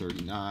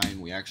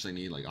 139, we actually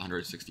need like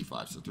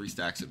 165. So 3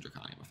 stacks of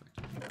draconium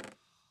effectively.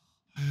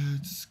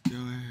 Let's go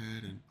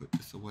ahead and put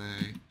this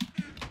away.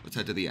 Let's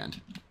head to the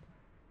end.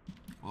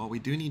 Well, we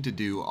do need to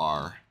do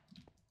our...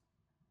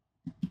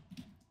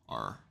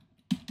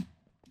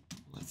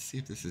 Let's see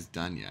if this is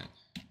done yet.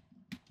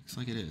 Looks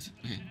like it is.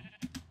 Okay.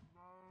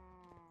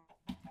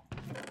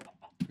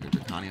 We have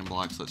draconium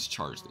blocks. Let's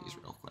charge these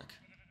real quick.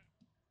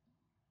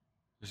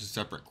 There's a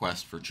separate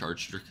quest for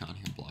charged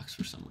draconium blocks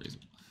for some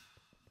reason.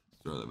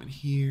 Throw them in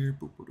here.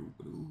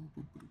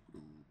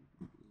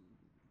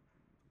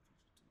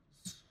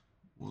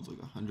 Well, it's like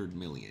 100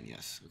 million.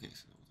 Yes. Okay,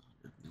 so that was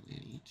 100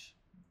 million each.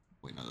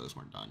 Wait, no, those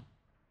weren't done.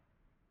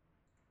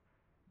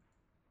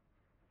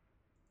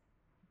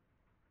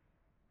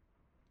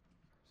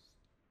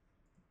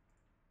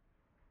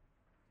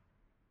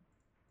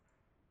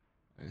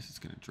 This is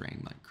gonna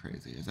drain like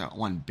crazy. Is that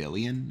 1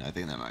 billion? I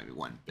think that might be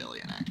 1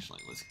 billion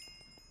actually. Let's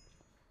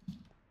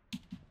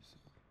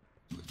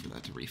wait for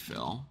that to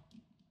refill.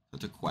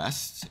 That's a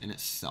quest in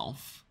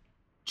itself.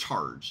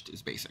 Charged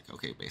is basic.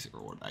 Okay, basic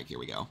reward bag. Here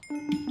we go.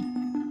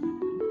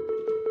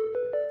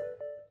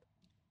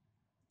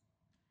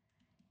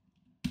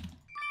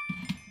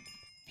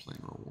 Plain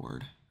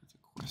reward. That's a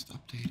quest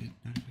updated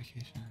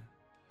notification.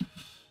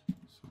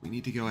 So we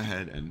need to go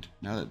ahead and,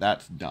 now that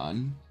that's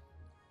done,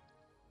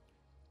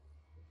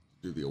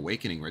 do the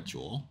awakening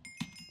ritual,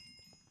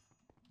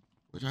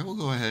 which I will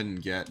go ahead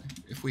and get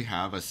if we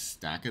have a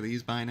stack of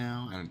these by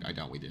now. I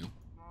doubt we do.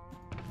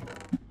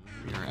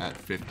 We are at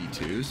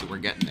 52, so we're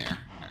getting there,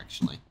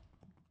 actually.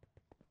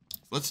 So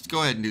let's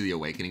go ahead and do the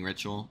awakening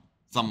ritual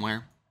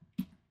somewhere.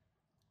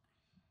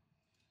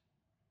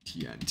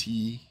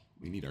 TNT.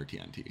 We need our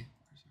TNT.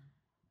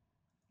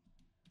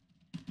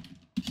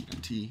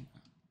 TNT.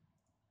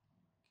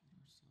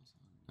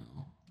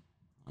 No.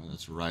 Oh,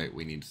 that's right.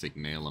 We need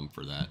Signalum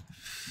for that.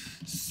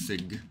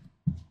 Signalum.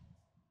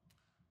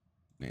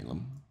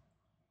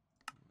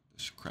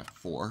 This should craft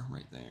 4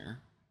 right there.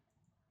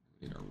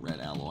 We need our red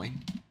alloy.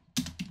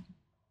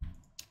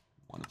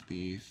 One of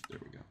these. There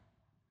we go.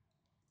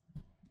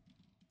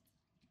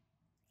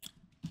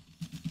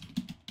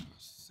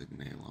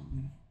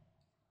 Signalum.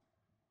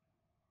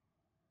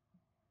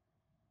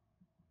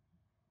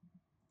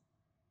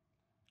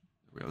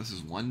 There we go. This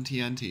is 1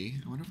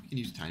 TNT. I wonder if we can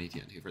use tiny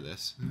TNT for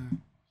this.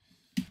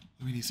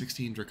 We need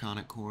 16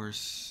 Draconic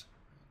Course.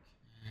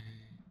 Okay.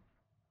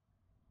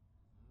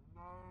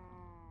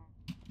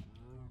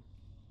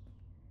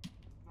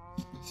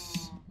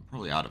 We're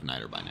probably out of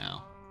niter by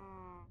now.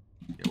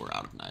 Yeah, we're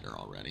out of niter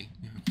already.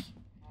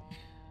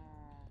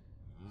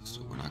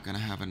 So we're not gonna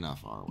have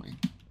enough, are we?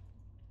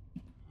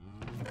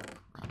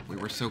 Crap, we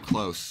were so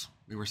close.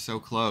 We were so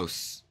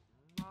close.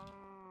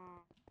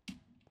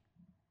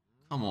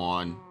 Come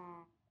on.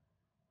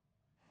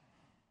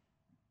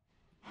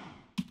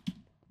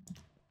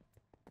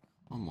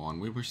 Come on,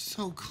 we were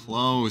so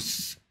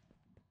close.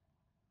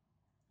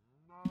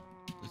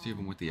 That's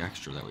even with the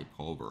extra that we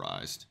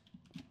pulverized.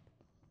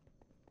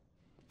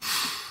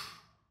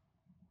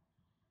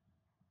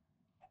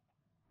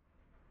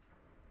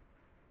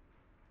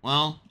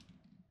 Well,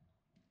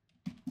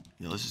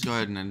 yeah, let's just go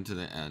ahead and end to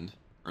the end,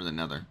 or the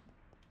nether,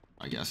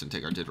 I guess, and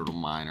take our digital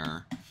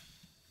miner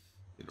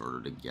in order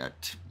to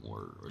get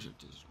more, or is it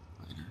digital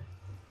miner?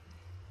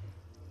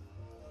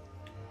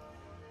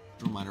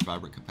 Digital miner,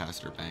 vibrant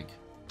capacitor bank,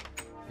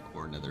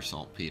 or nether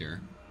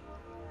saltpeter.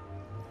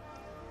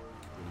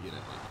 We get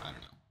it, like, I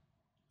don't know,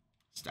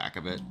 stack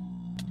of it.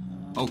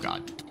 Oh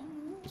god,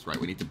 that's right.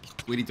 We need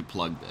to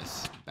plug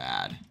this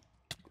bad.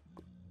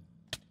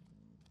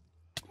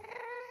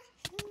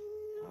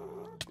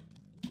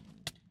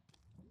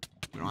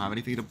 We don't have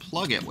anything to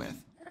plug it with.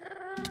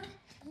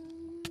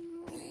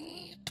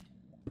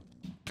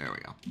 There we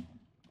go.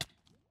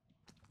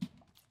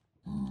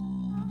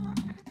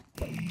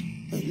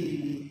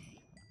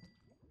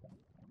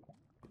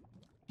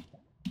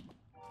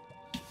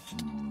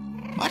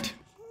 What?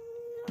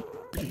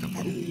 Where'd you come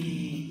from?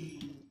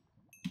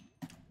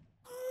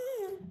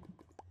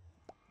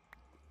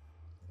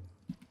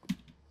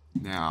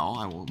 Now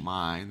I will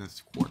mine.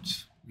 That's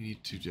quartz. We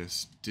need to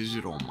just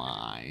digital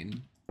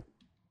mine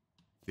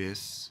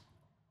this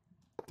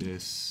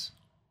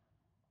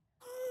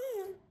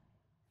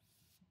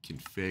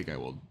config. I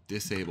will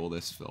disable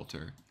this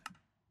filter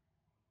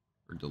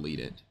or delete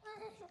it.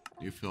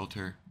 New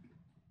filter.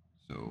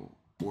 So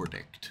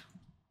ordict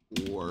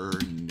or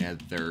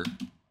nether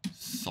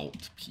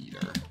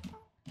saltpeter.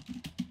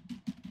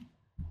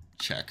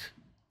 Check.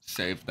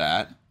 Save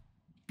that.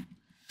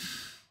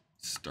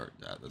 Start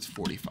that. That's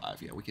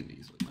 45. Yeah, we can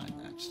easily mine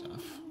that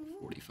stuff.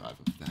 45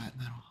 of that.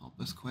 That'll help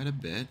us quite a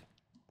bit.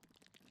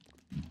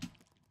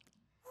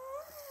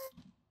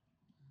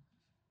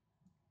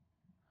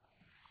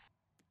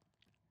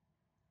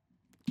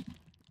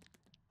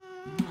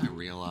 I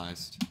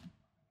realized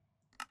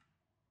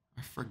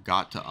I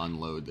forgot to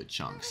unload the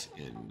chunks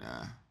in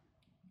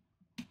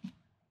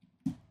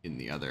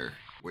the other.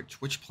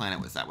 Which planet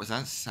was that? Was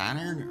that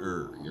Saturn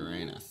or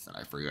Uranus that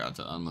I forgot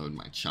to unload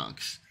my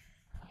chunks?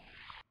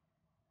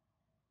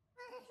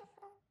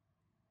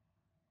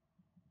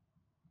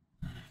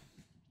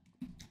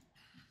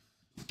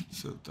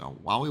 So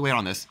while we wait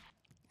on this,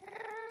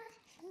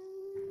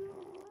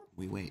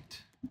 we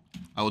wait.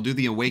 I will do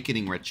the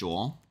awakening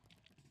ritual.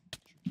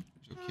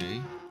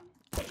 Okay.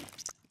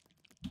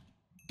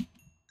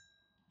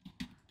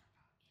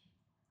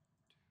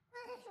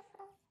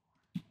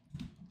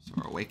 So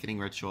our awakening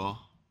ritual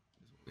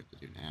is what we have to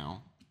do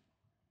now.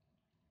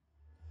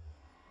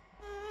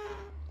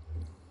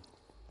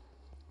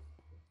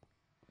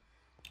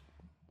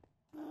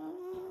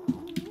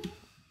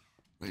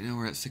 Right now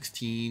we're at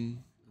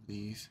 16 of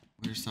these.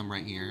 There's some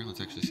right here.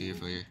 Let's actually see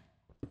if we...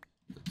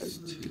 That's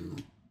 2.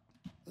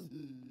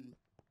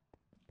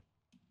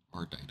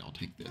 Ardite. I'll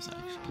take this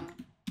actually.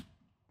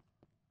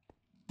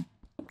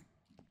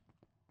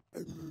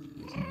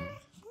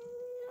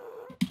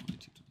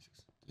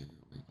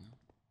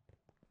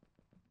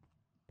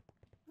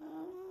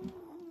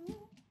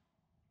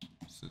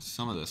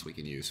 some of this we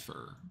can use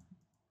for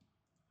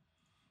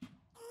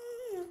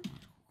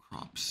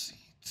crop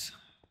seeds.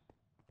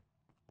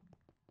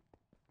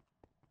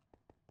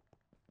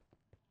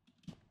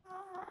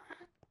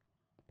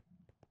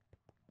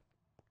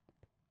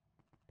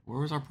 Where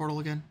was our portal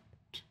again?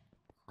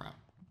 Crap.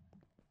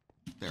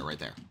 There, right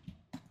there.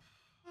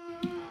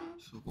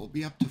 So we'll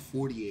be up to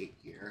 48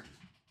 here.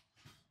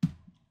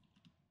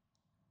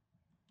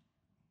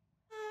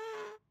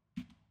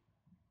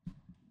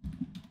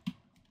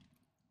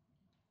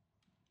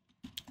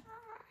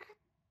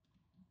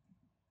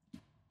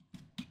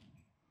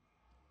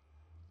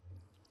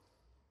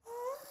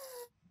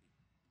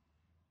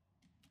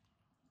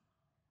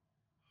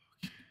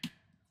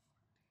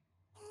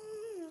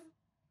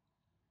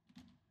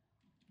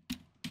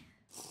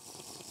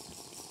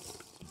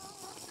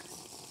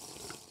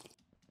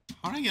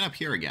 How do I get up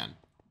here again?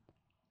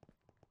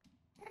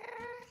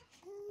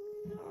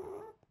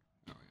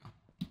 There we go.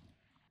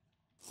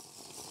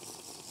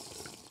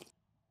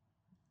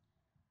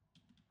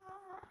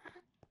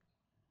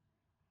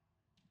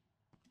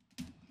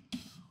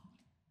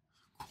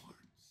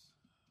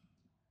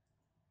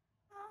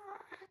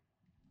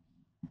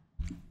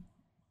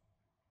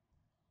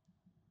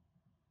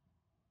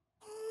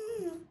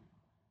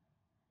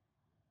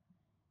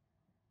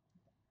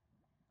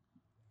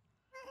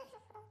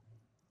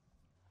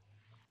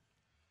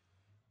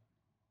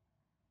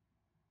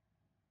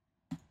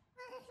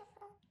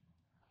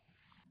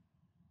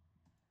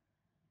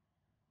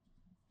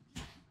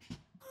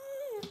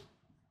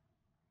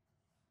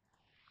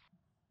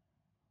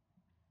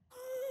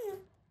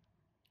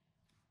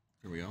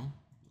 There we go.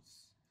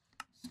 Let's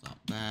stop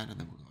that, and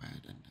then we'll go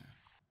ahead and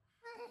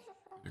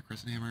get a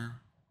crescent hammer.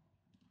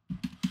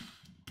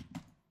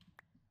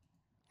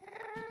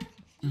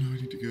 And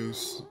we need to go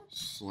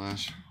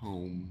slash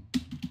home.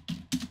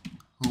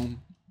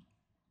 Home.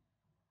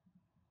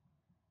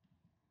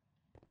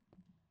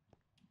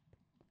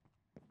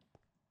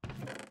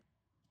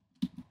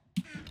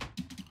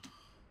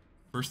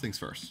 First things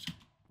first,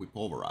 we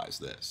pulverize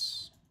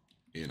this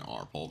in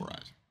our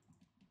pulverizer.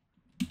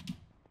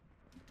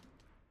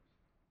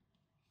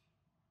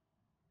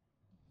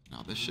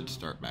 Now this should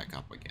start back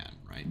up again,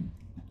 right?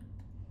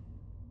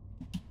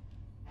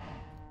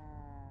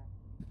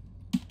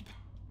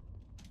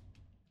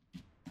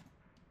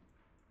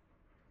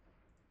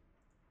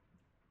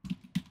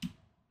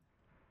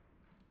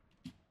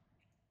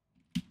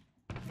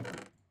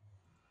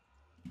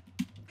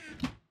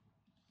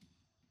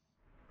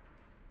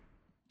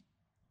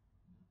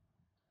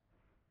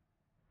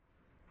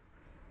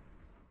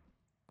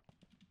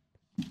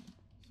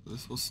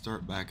 This will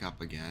start back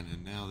up again,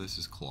 and now this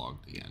is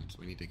clogged again, so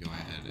we need to go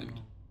ahead and...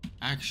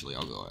 Actually,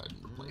 I'll go ahead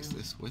and replace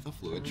this with a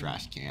fluid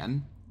trash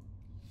can.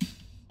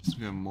 So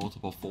we have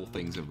multiple full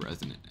things of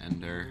resonant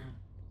ender.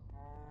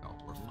 Oh,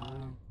 we're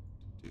fine.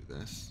 Do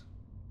this.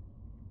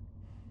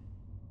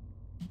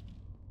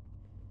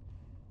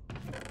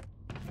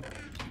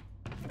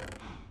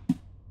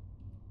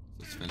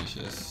 Let's finish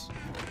this.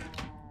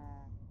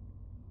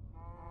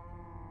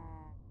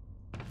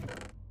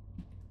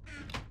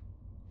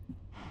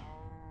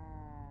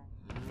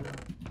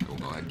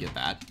 Get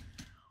that.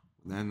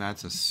 Then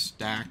that's a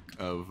stack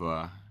of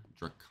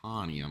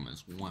draconium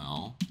as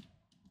well.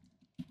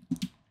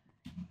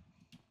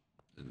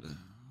 And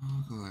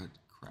I'll go ahead and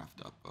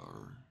craft up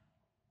our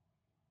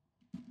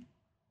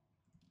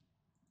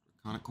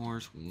draconic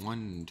cores.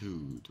 1,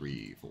 2,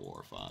 3,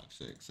 4, 5,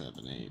 6,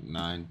 7, 8,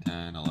 9,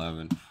 10,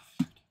 11.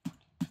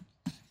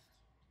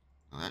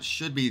 Now that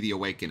should be the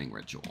awakening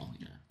ritual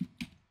here.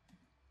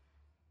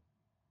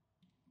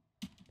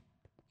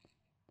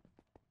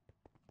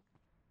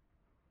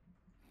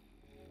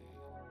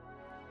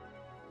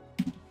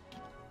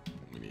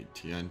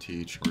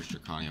 TNT, charged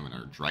draconium, and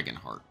our dragon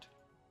heart.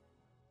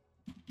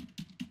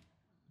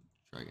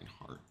 Dragon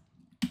heart.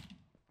 It's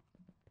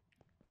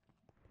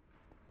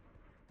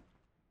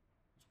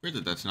weird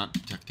that that's not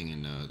detecting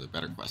in the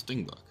better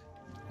questing book.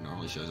 It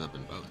normally shows up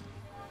in both.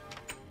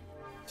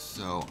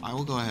 So I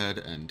will go ahead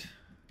and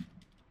I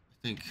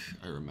think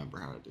I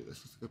remember how to do this.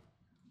 Let's go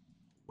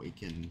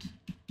awakened.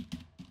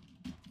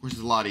 Of course,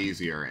 it's a lot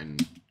easier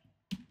and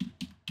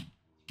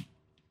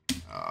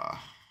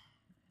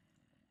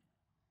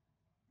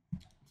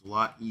a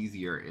lot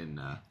easier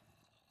in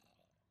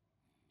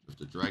with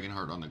the dragon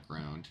heart on the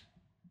ground.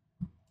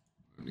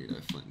 We need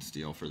a flint and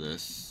steel for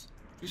this.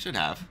 We should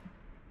have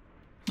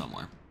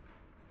somewhere.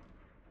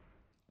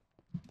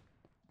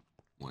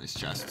 One of these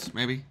chests,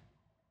 maybe.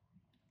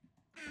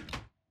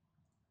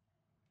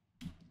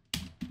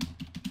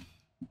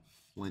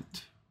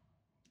 Flint,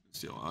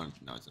 steel. Oh,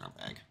 no, it's in our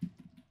bag.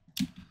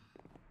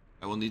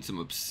 I will need some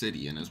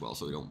obsidian as well,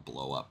 so we don't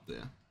blow up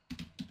the.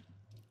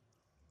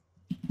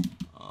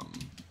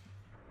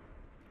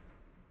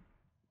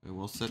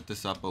 We'll set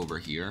this up over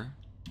here,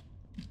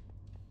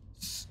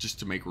 just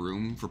to make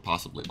room for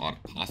possible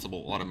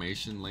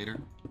automation later.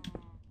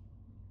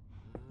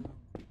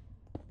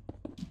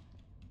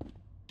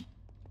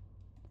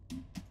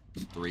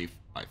 It's 3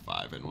 by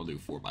 5, and we'll do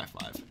 4 by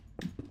 5.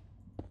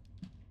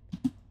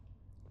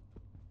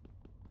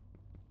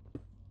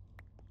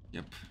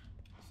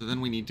 So then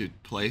we need to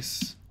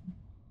place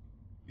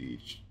the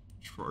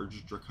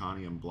charged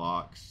draconium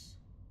blocks.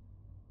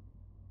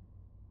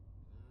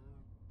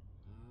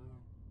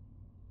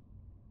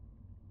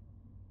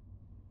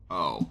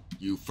 Oh,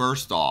 you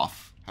first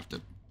off have to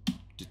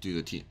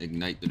do the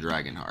ignite the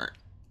dragon heart.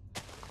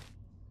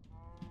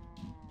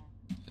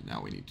 And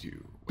now we need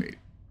to wait.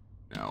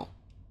 No.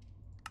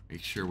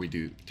 Make sure we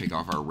do take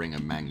off our ring of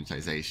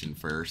magnetization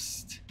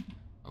first.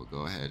 I'll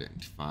go ahead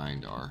and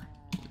find our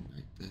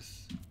ignite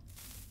this.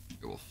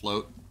 It will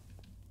float.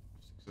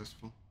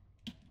 Successful.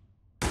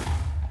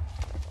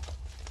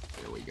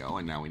 There we go.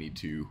 And now we need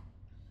to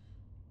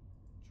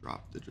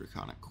drop the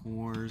draconic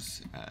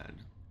cores. Add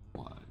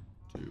 1,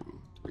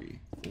 2, 3,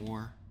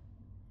 4.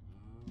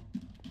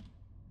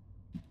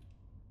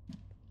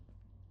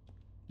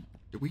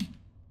 Did we?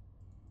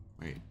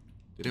 Wait.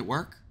 Did it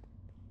work?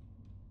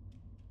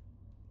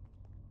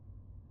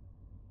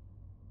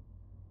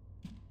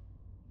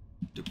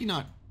 Did we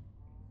not?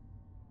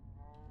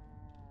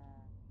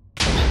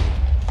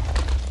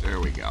 There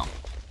we go.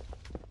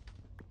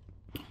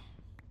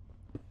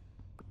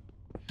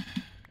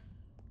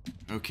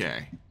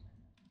 Okay.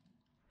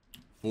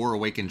 4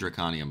 awakened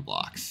draconium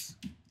blocks.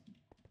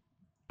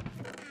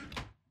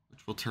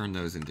 Which will turn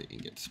those into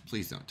ingots.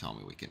 Please don't tell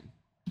me we can.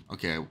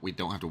 Okay, we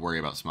don't have to worry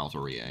about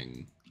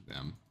smelterying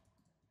them.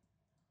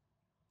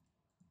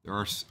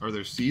 Are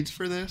there seeds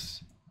for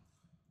this?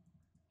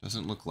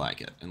 Doesn't look like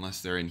it,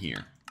 unless they're in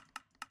here.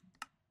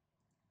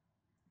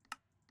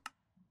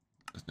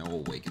 There's no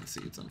awakened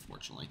seeds,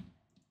 unfortunately.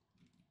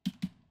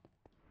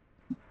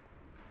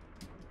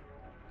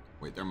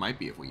 Wait, there might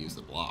be if we use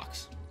the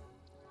blocks.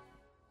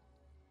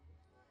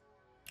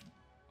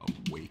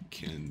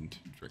 Awakened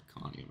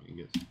draconium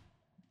ingots.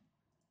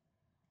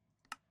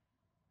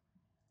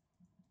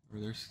 Are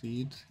there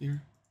seeds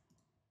here?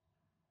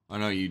 Oh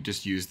no, you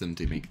just use them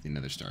to make the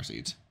nether star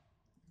seeds.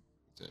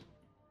 That's it.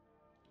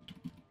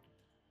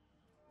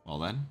 Well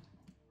then.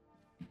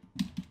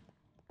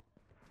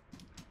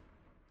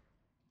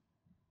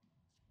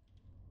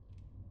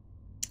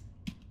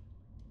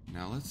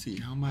 Now let's see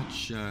how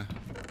much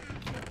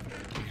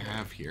we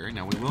have here.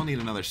 Now we will need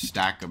another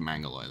stack of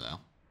Mangaloy though,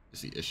 is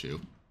the issue.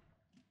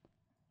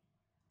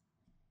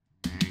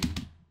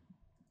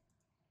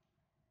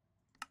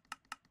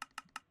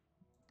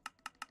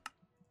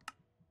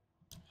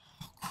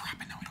 Oh crap,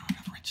 I know we don't have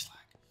enough rich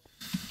slag.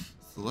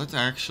 So let's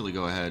actually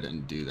go ahead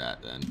and do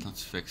that then.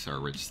 Let's fix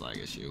our rich slag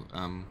issue.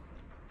 Now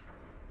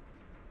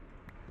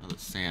that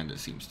sand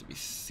seems to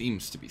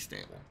be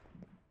stable.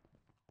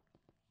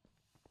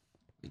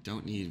 We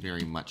don't need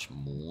very much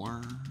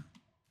more,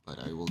 but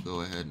I will go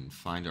ahead and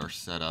find our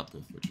setup,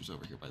 which was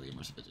over here by the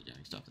immersive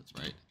engineering stuff. That's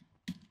right.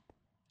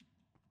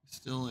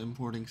 Still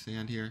importing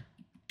sand here?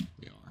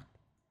 We are.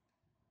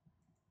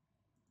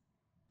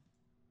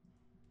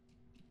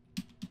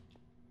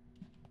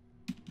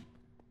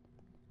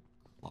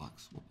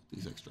 Clocks. We'll put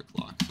these extra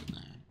clocks in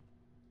there.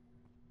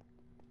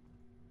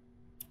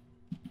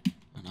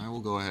 And I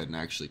will go ahead and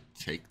actually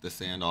take the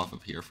sand off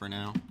of here for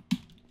now.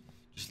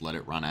 Just let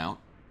it run out.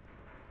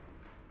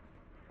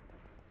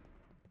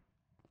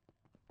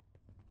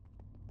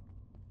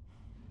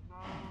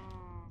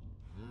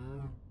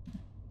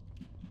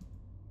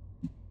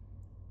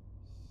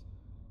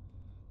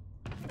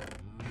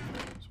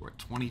 We're at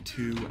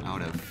 22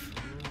 out of,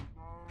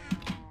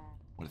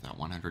 what is that,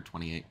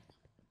 128?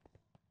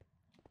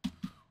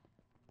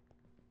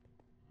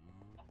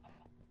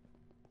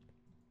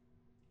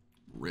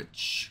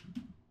 Rich.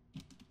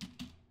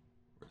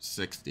 We're at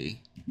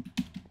 60.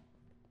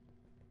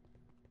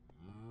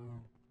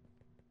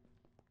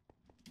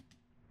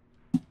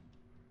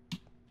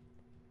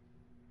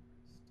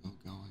 Still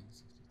going.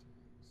 63.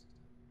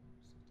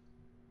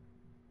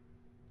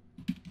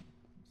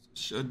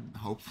 Should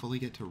hopefully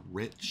get to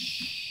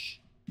rich.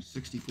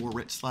 64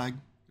 rich slag.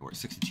 We're at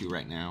 62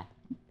 right now.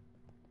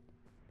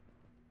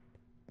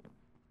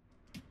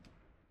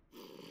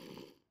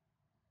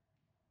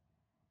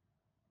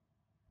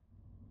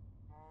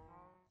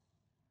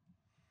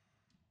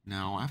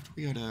 Now, after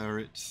we go to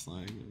rich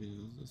slag,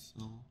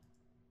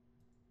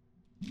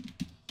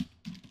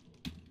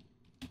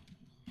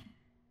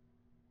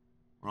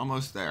 we're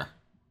almost there.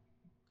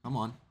 Come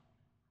on.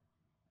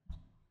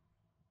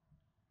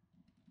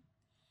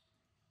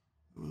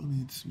 We'll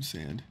need some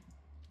sand.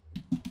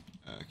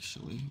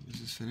 Actually, is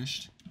this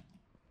finished?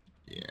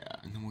 Yeah,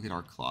 and then we'll get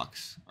our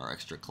clocks, our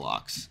extra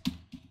clocks.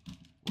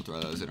 We'll throw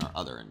those in our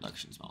other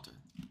induction smelter.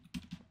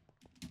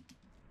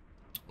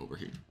 Over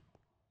here.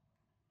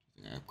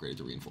 I think I upgraded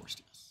to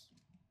reinforced, yes.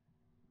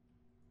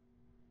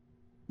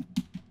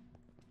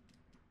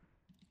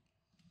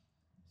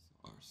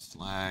 So our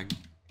slag.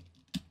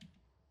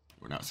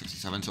 We're now at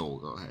 67, so we'll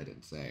go ahead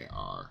and say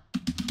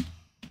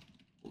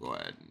we'll go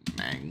ahead and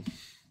mang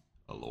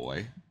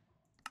alloy.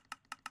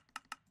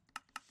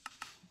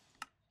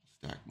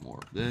 Stack more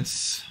of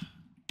this.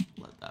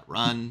 Let that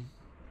run.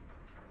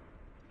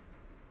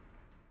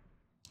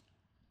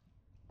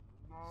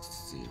 Let's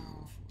see if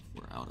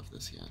we're out of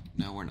this yet.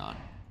 No, we're not.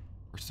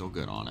 We're still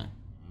good on it.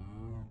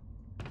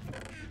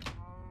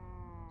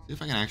 See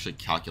if I can actually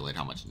calculate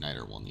how much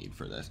niter we'll need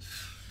for this.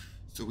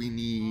 So we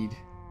need,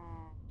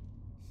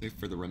 say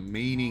for the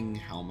remaining,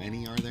 how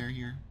many are there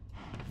here?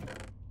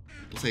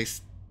 We'll say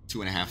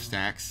 2.5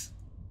 stacks.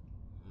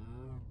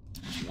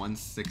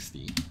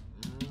 160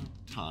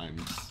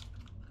 times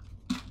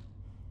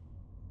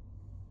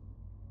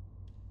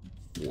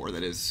 4,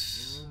 that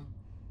is,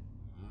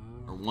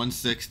 or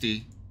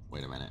 160,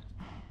 wait a minute,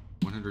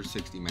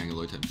 160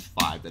 megaloid times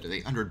 5, that is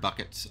 800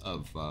 buckets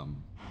of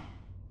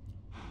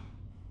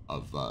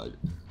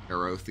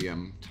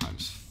aerothium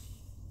times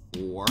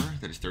 4,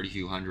 that is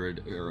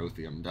 3,200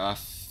 aerothium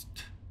dust,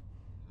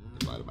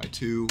 divided by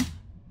 2,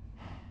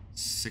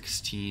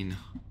 16,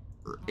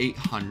 or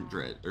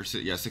 800, or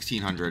yeah,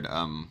 1,600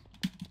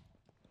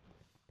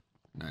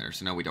 niter,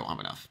 so no, we don't have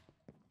enough.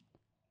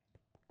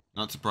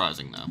 Not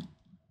surprising, though.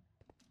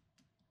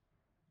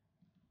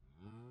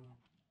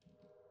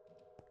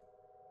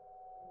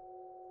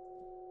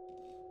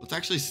 Let's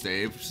actually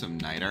save some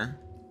niter.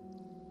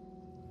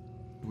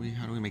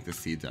 How do we make the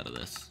seeds out of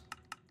this?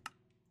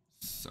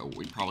 So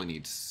we probably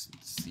need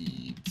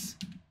seeds.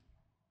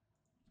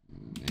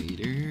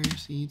 Niter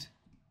seeds?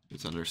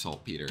 It's under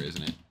saltpeter,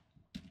 isn't it?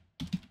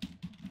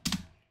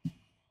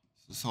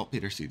 So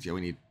saltpeter seeds. Yeah,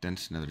 we need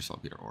dense nether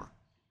saltpeter ore.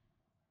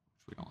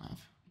 Which we don't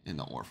have. In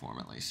the ore form,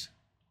 at least.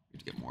 We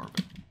need to get more of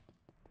it.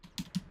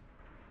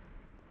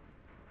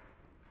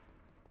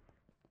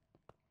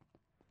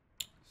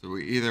 So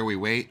either we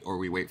wait or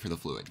we wait for the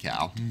fluid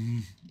cow.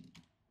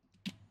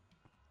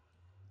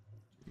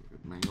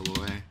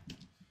 Mangaloy.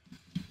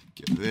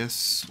 Get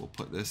this. We'll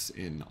put this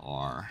in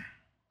our...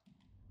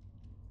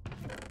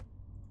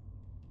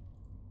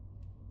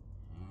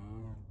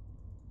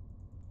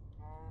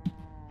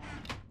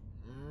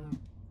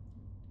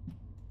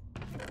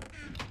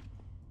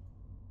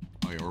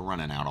 Oh yeah, we're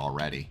running out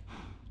already.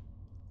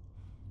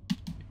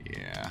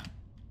 Yeah.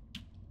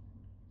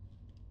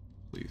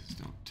 Please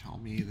don't tell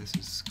me this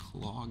is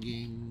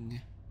clogging.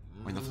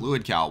 I mean, the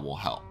fluid cow will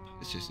help.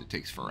 It's just it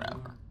takes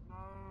forever.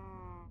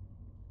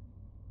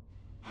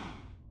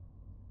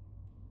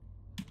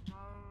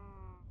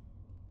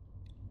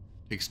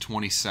 Takes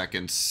 20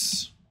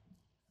 seconds,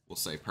 we'll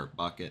say, per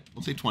bucket.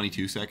 We'll say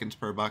 22 seconds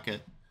per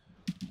bucket.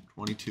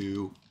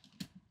 22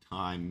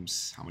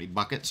 times, how many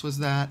buckets was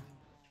that?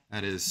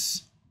 That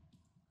is,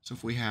 so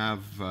if we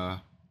have,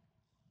 how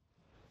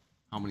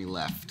many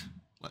left,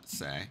 let's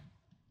say?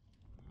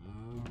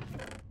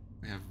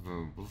 We have,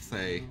 we'll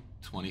say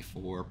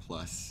 24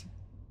 plus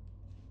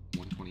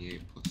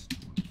 128 plus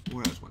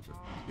 24, that's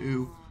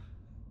 152.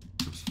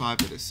 Times 5,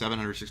 that is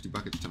 760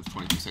 buckets times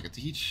 22 seconds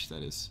each.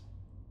 That is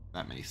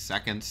that many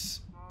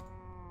seconds.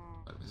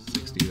 That is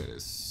 60, that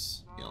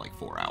is, yeah, like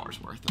 4 hours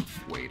worth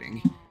of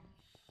waiting.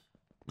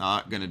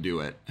 Not gonna do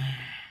it. I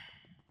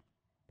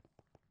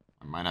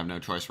might have no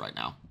choice right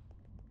now.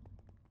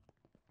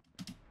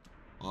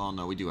 Well,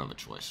 no, we do have a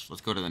choice.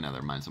 Let's go to the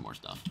nether, mine some more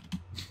stuff.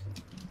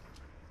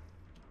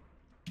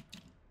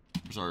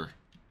 There's our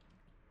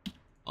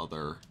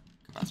other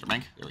capacitor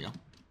bank. There we go.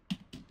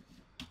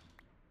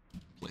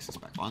 Place this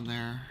back on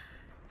there.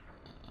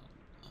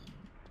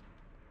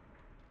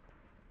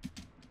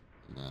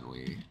 And then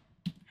we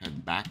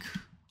head back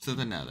to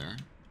the nether.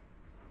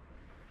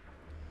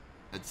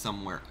 Head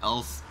somewhere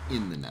else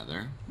in the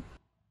nether.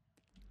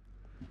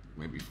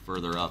 Maybe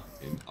further up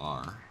in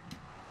our...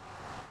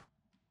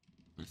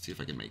 Let's see if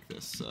I can make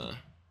this go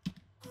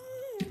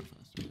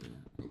faster,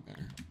 go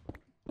better.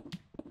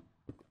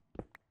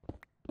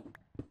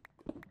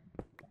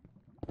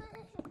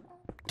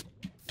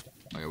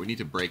 Oh yeah, we need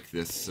to break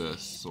this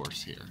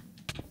source here.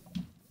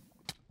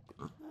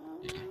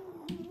 Yeah.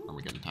 Are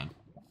we getting time?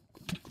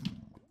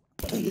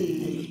 We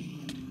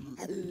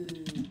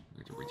need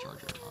to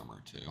recharge our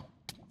armor too.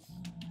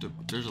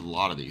 There's a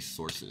lot of these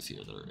sources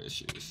here that are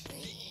issues.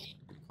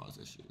 They're gonna cause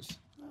issues.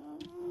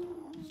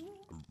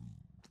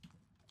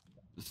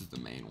 This is the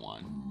main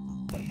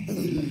one.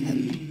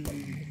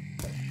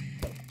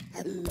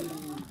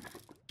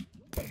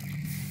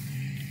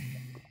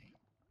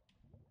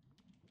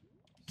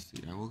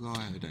 See, I will go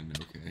ahead and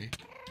okay.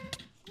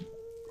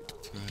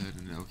 Let's go ahead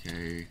and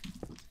okay.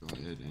 Let's go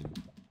ahead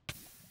and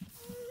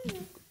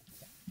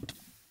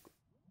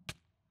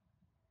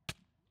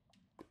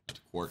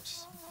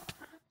quartz.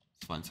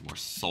 Let's find some more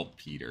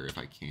saltpeter if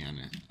I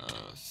can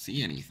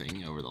see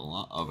anything over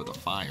the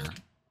fire.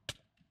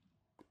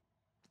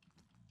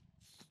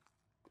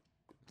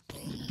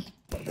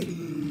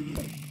 Probably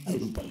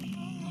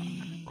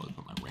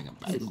put my ring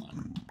back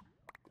on.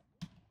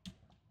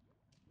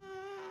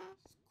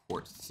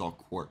 Quartz, it's all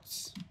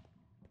quartz.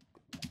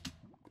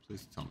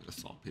 Please tell me the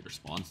saltpeter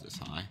spawns this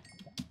high.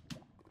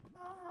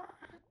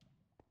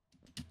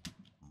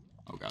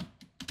 Oh god.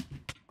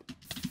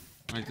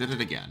 I did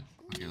it again.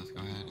 Okay, let's go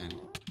ahead and...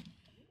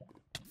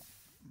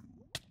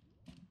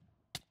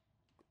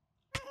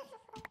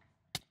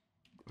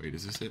 Wait,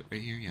 is this it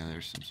right here? Yeah,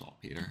 there's some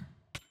saltpeter.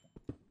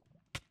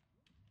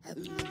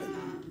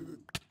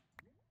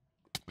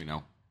 Wait,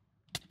 no.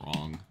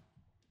 Wrong.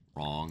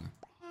 Wrong.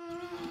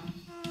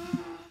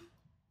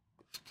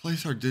 Let's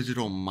place our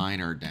digital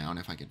miner down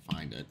if I can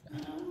find it.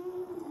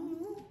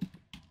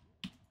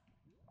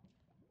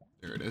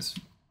 it is.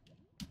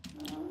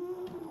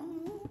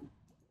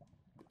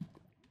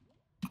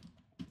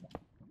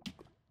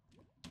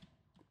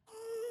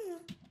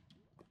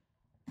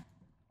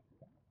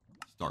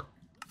 Start.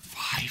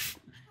 5.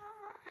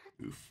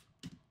 Oof.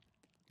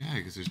 Yeah,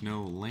 because there's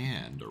no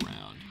land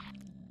around.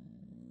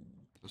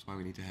 That's why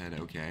we need to head,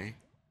 okay.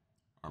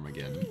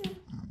 Armageddon.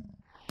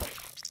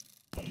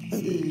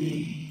 Let's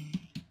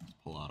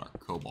pull out our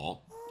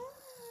cobalt.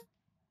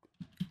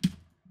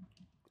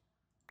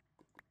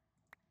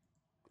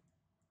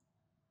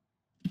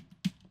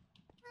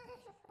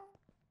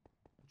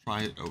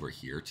 Try it over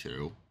here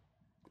too.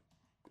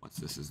 Once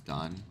this is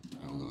done,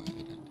 I'll go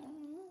ahead and...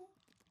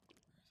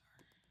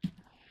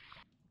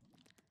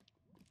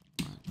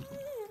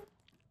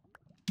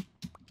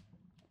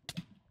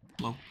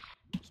 Hello,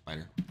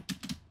 spider.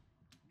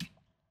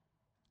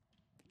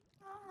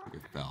 Okay,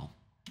 it fell.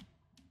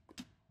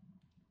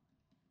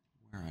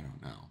 Where, I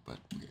don't know, but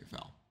okay, it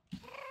fell.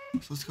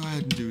 So let's go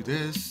ahead and do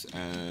this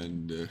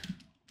and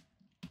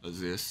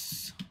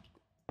this.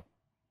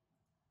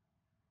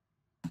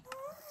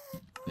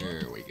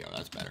 There we go,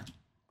 that's better.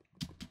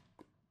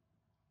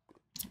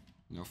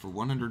 Now for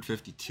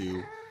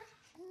 152,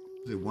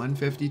 the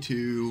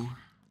 152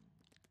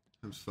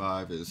 times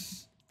 5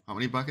 is, how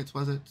many buckets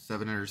was it?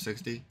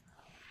 760?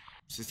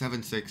 So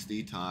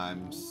 760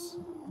 times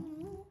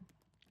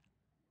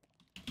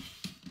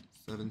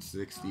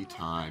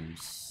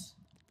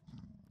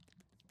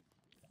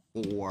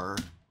 4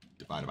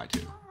 divided by 2.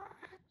 So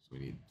we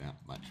need that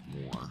much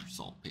more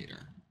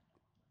saltpeter.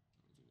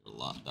 A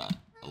lot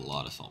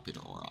of saltpeter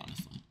ore,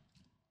 honestly.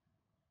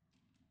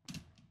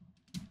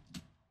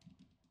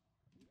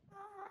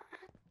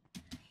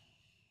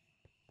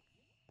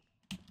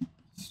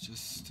 Let's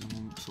just so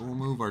we'll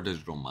move our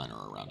digital miner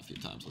around a few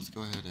times. Let's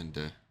go ahead and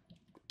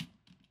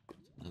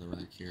another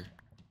rack here.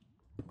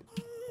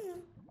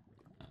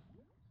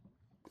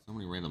 So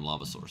many random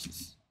lava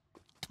sources.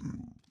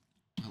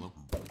 Hello.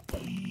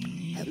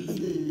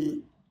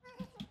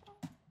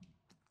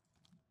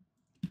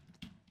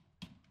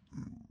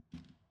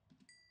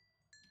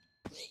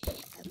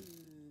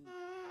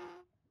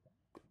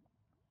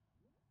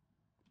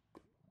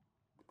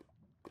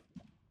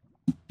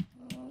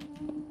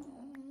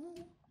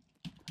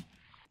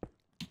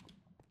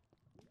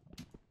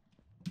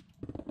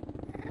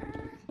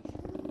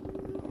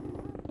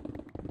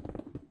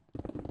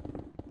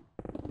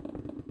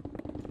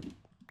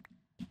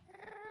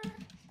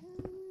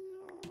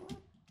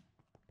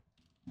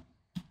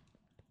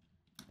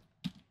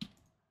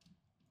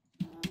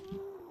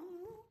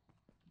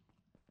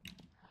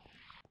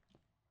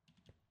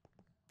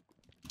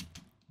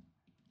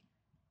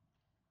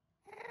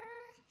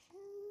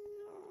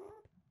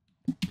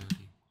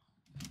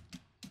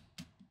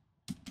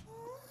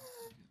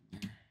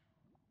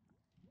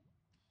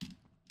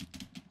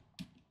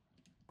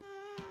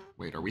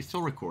 Wait, are we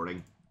still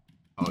recording?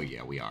 Oh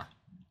yeah, we are.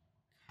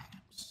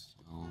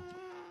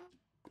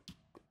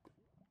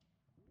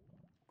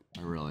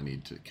 I really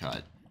need to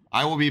cut.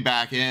 I will be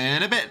back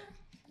in a bit.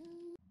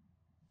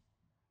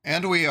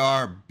 And we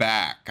are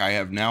back. I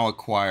have now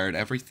acquired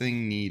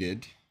everything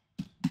needed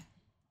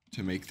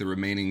to make the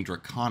remaining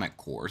draconic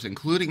cores,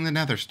 including the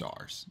nether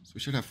stars. So we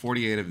should have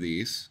 48 of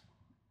these.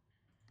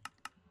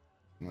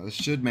 Now this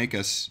should make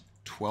us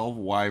 12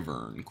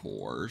 wyvern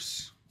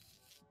cores.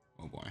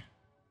 Oh boy.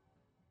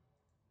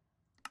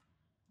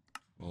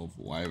 12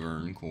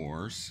 wyvern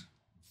cores.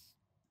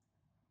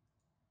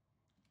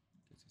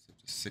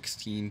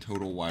 16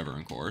 total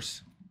wyvern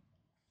cores.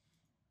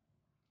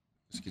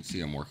 As you can see,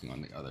 I'm working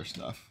on the other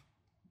stuff,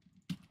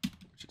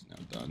 which is now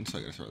done. So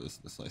I gotta throw this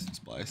slice and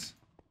splice.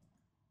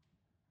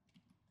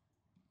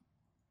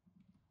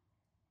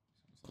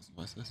 Slice and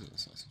splice. This is a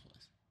slice and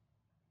splice.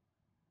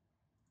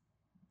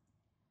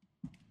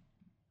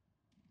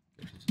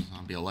 There's a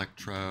zombie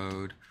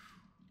electrode.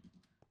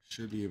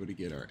 Should be able to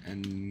get our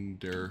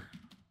ender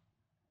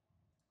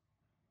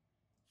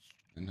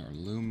and our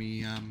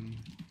lumium.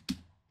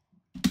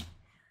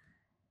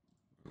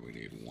 We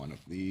need one of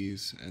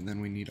these, and then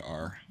we need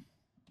our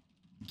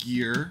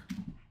gear,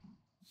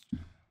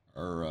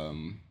 our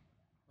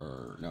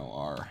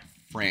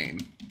frame,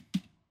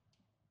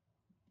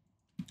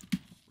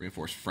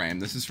 reinforced frame.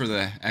 This is for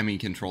the ME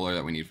controller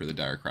that we need for the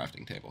dire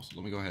crafting table. So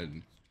let me go ahead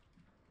and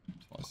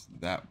toss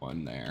that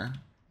one there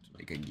to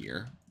make a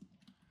gear.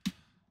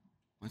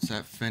 Once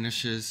that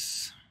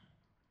finishes,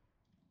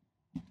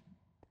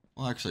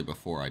 well, actually,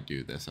 before I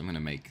do this, I'm going to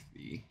make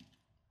the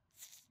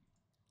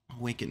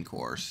awakened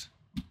cores.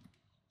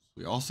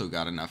 We also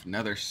got enough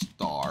nether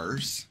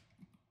stars,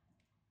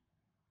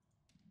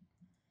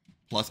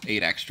 plus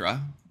 8 extra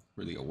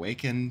for the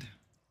awakened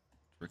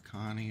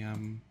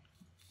draconium.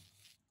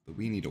 But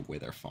we need a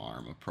wither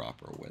farm, a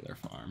proper wither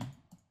farm.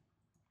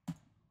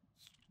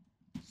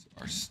 So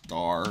our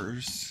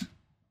stars.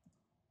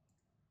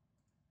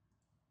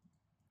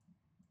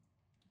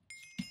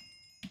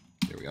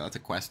 There we go, that's a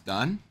quest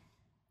done.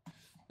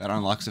 That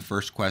unlocks the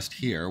first quest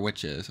here,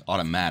 which is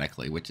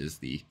automatically, which is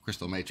the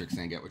crystal matrix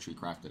ingot, which we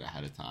crafted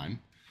ahead of time.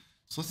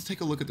 So let's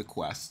take a look at the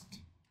quest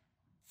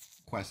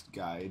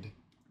guide.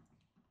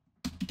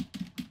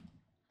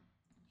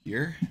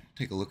 here,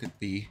 take a look at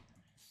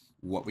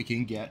what we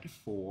can get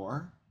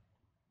for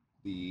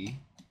the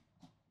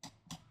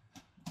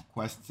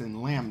quests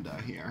in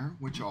Lambda here,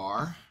 which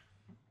are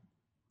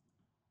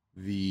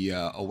the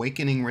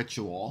Awakening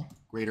Ritual,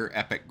 Greater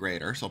Epic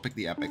Greater. So I'll pick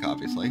the Epic,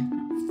 obviously.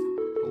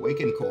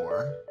 Awaken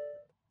Core.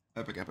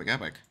 Epic, Epic,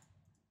 Epic.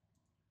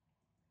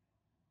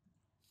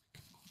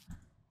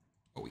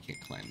 Oh, we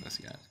can't claim this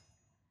yet.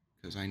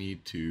 Because I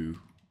need to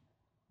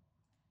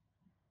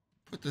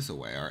put this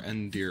away. Our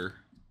Enderium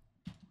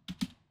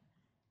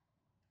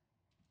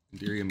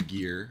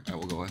gear. I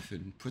will go ahead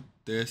and put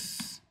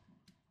this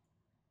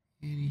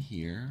in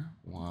here.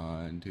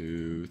 1,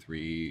 2,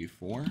 3,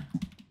 4.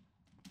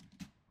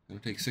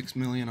 It'll take 6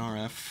 million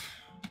RF.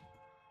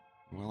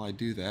 While I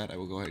do that, I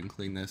will go ahead and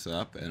clean this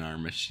up, and our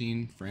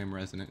machine frame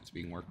resonant is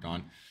being worked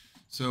on.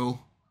 So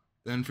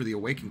then for the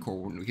Awaken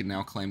Core, we can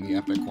now claim the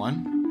Epic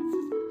one.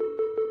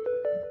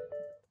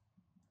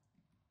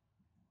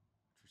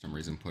 For some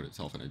reason, put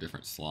itself in a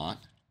different slot.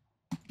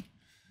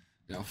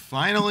 Now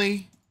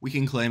finally, we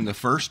can claim the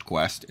first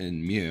quest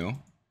in Mu,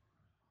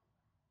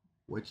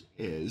 which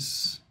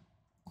is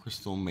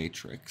Crystal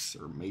Matrix,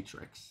 or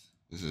Matrix.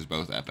 This is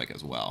both Epic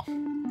as well.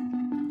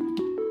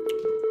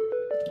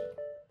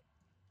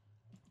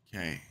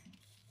 Okay,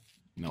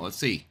 now let's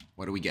see.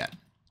 What do we get?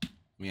 Let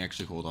me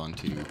actually hold on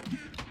to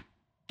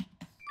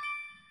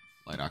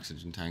light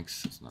oxygen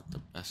tanks. It's not the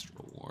best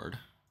reward,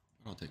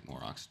 but I'll take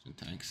more oxygen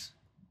tanks.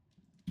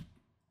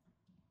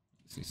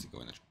 This needs to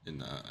go in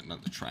the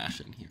not the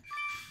trash in here.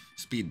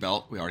 Speed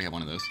belt. We already have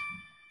one of those.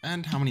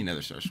 And how many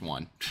nether stars?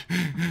 One.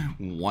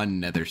 One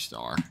nether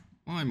star.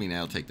 Well, I mean,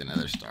 I'll take the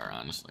nether star,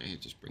 honestly.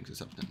 It just brings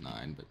us up to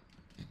 9, but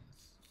okay,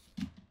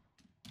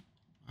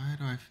 why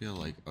do I feel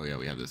like... Oh, yeah,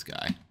 we have this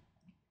guy.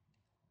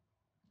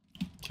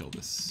 Kill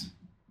this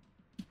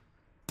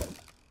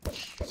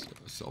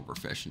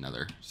silverfish,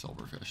 another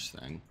silverfish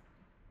thing.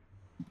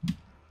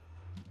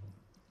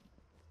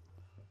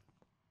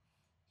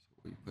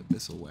 So we put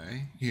this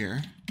away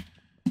here.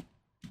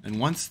 And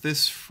once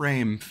this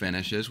frame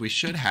finishes, we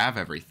should have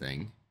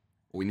everything.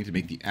 But we need to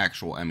make the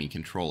actual ME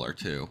controller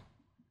too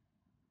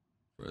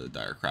for the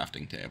dire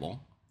crafting table,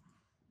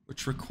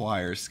 which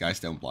requires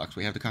skystone blocks.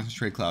 We have the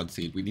concentrated cloud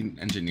seed. We need an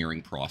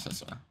engineering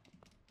processor.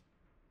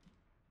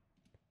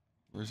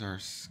 Where's our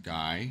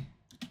sky?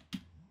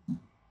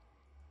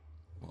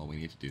 Well, we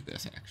need to do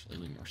this, actually.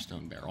 We need our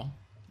stone barrel.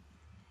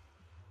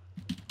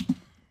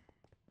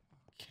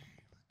 Okay,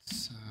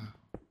 let's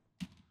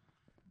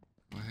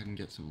go ahead and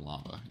get some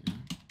lava here.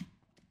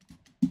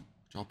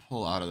 Which I'll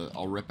pull out of the...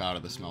 I'll rip out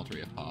of the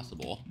smeltery if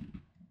possible.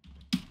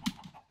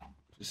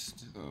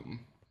 Just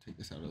take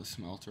this out of the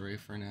smeltery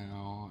for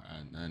now.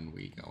 And then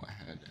we go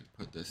ahead and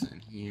put this in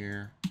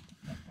here.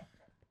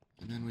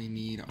 And then we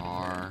need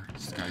our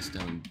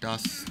skystone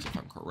dust, if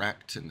I'm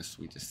correct, and the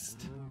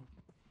sweetest.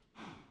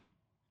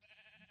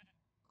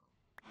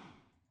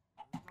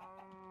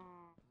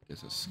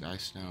 Gives us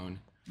skystone,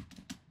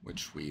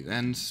 which we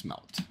then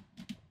smelt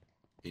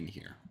in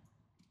here.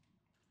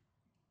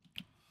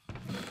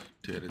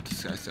 Did it to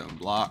skystone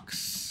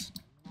blocks.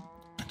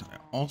 And I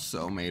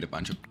also made a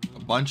bunch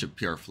of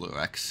pure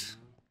fluix.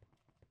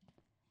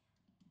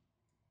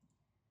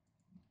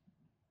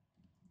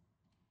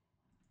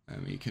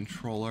 ME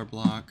controller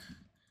block.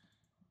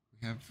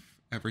 We have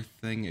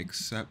everything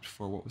except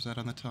for, what was that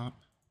on the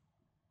top?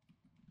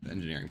 The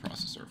engineering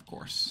processor, of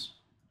course.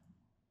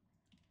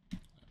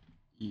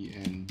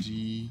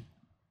 ENG,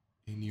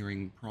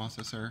 engineering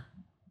processor.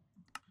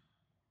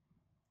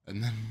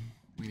 And then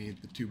we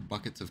need the 2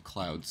 buckets of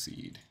cloud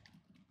seed,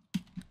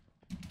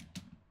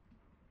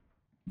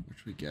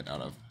 which we get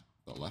out of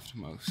the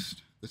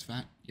leftmost. This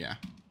vat? Yeah.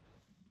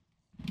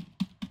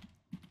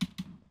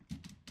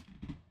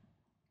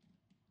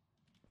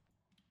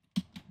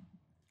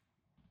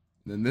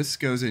 Then this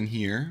goes in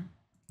here.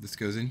 This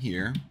goes in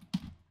here.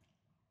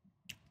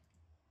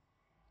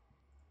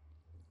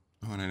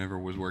 Oh, and I never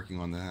was working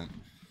on that.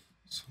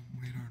 So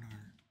wait on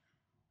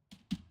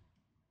our...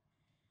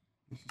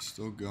 This is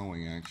still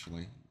going,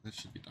 actually. That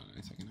should be done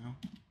any second now.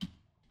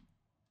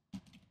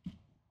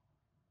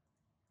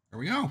 There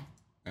we go.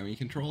 ME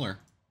controller.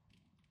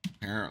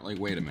 Apparently,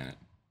 wait a minute.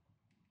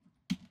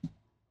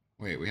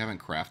 Wait, we haven't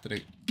crafted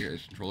a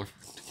controller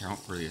to count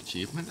for the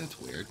achievement? That's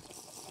weird.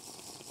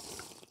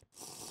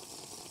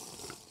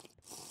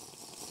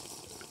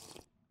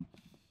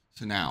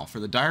 So now, for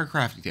the dire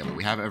crafting table,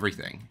 we have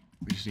everything.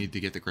 We just need to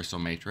get the crystal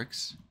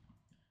matrix.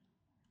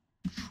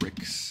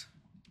 Tricks.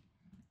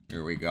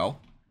 Here we go.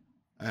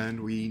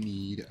 And we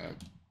need a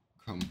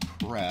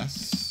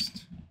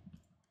compressed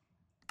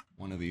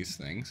one of these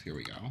things. Here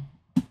we go.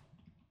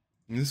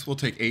 And this will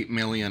take 8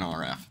 million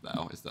RF,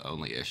 though, is the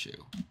only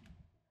issue.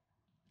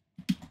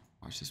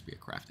 Watch this be a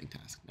crafting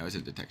task. No, it's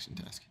a detection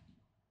task.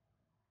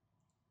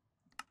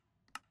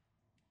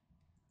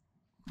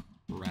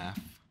 Graph.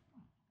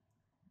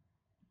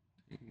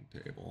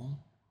 Table.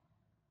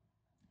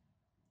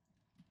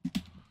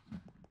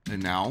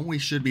 And now we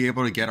should be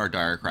able to get our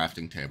dire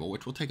crafting table,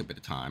 which will take a bit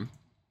of time.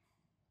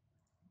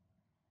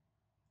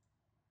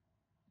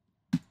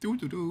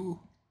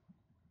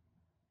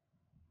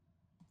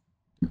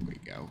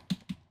 go.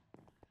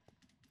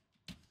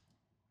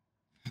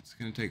 It's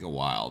gonna take a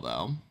while,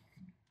 though.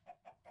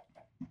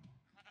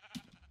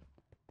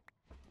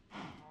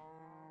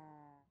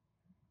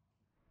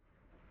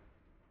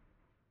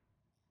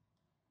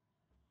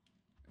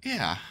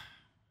 Yeah.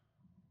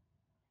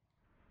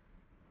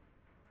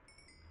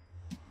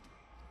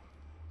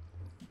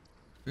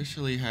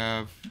 Officially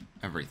have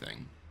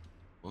everything.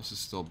 This is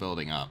still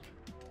building up.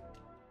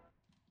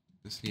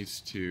 This needs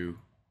to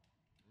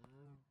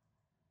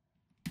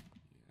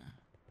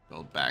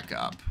build back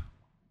up.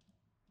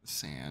 The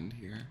sand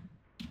here.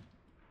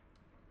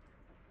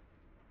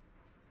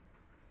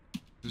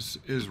 This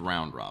is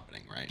round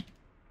robining, right?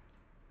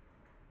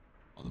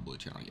 Oh, the blue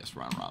channel, yes,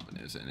 round robin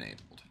is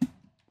enabled.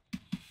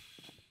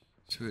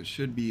 So it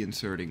should be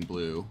inserting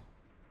blue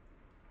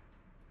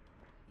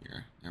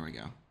here. There we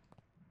go.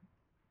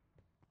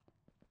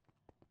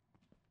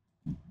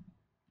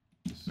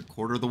 This is a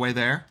quarter of the way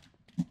there.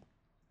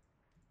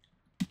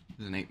 This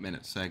is an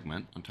 8-minute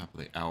segment on top of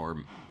the hour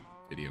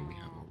video we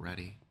have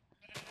already.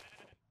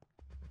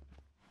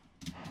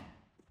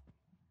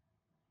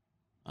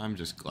 I'm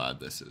just glad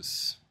this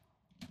is...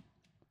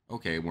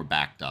 Okay, we're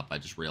backed up. I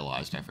just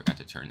realized I forgot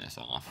to turn this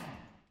off.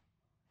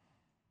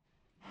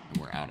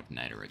 And we're out of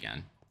niter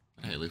again.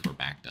 But hey, at least we're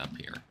backed up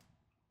here.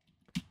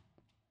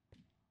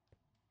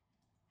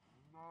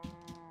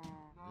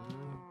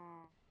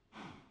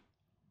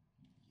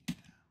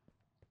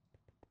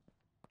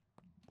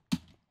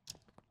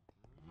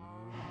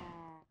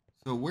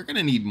 So we're going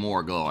to need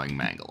more glowing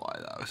Mangaloi,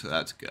 though, so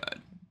that's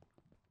good.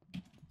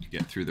 To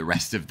get through the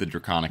rest of the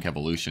Draconic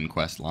Evolution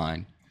quest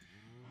line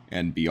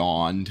and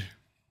beyond.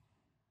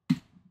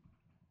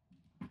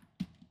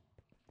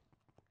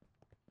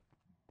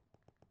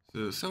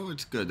 So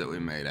it's good that we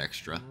made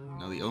extra.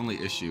 Now the only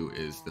issue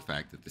is the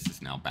fact that this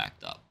is now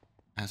backed up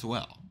as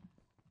well.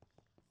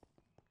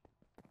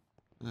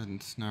 But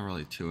it's not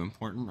really too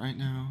important right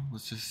now.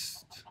 Let's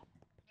just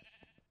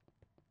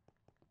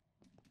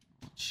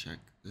check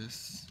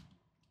this.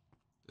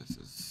 This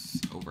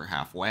is over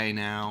halfway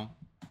now.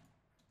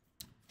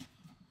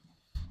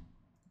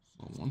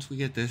 So once we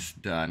get this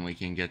done, we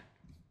can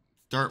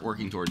start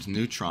working towards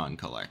neutron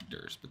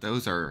collectors. But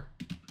those are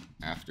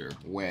after,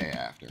 way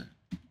after.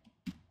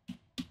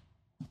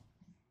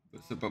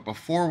 But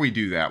before we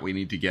do that, we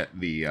need to get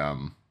the,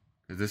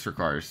 because this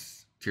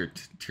requires tier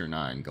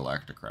 9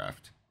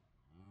 Galacticraft.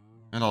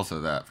 And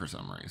also that for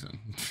some reason.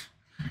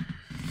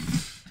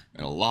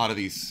 And a lot of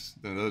these,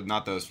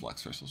 not those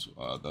flex crystals,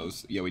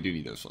 those, yeah, we do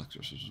need those flex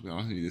crystals. We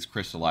also need this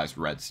crystallized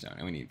redstone,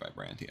 and we need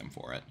vibrantium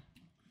for it.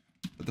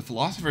 But the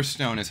Philosopher's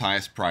Stone is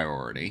highest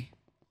priority.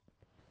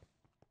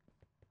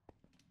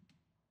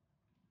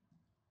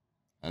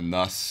 And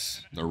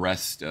thus, the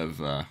rest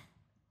of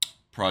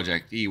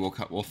Project E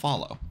will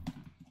follow.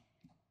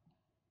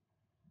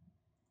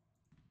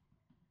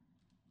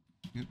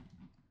 Yep.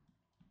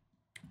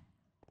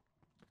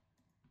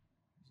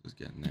 It's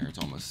getting there. It's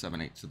almost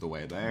 7/8 of the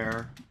way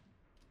there.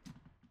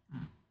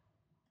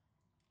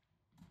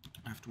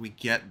 After we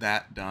get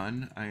that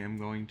done, I am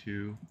going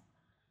to...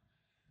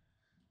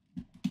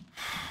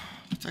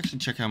 Let's actually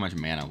check how much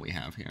mana we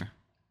have here.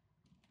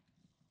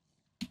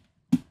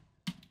 Do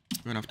we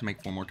have enough to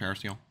make 4 more Terra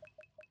Steel?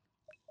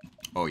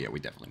 Oh yeah, we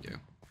definitely do.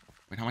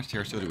 Wait, how much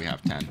Terra Steel do we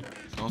have? 10.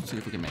 So let's see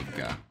if we can make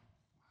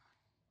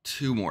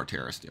 2 more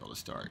Terra Steel to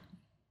start.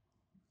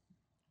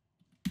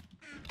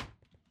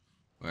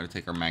 We gotta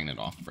take our magnet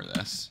off for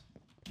this.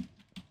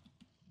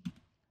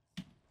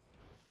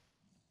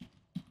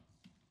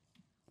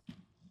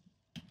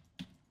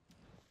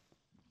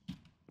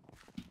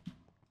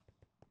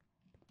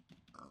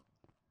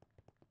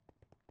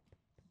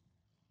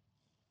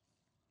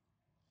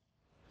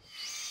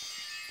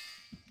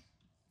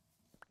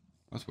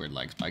 That's weird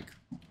leg spike.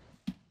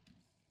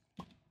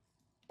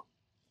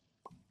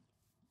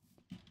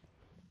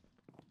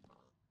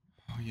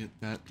 Oh yeah,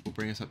 that will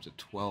bring us up to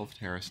 12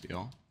 Terra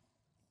Steel.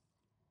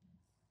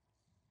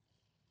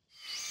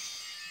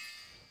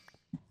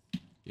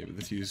 Yeah, but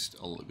this used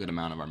a good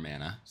amount of our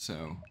mana,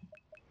 so...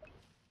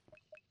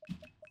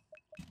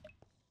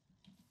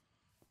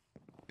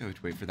 We have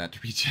to wait for that to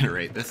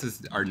regenerate. This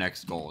is our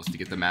next goal, is to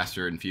get the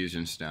Master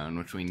Infusion Stone,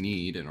 which we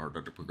need in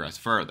order to progress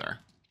further.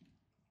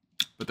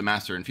 But the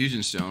Master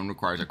Infusion Stone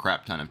requires a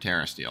crap ton of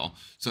Terra Steel.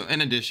 So in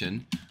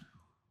addition,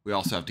 we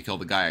also have to kill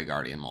the Gaia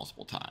Guardian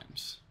multiple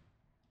times.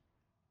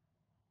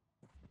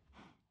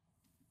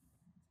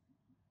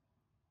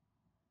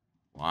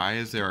 Why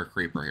is there a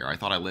creeper here? I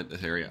thought I lit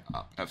this area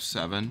up.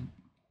 F7.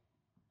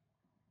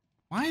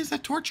 Why is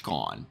that torch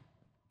gone?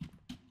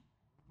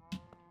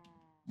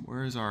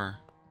 Where is our...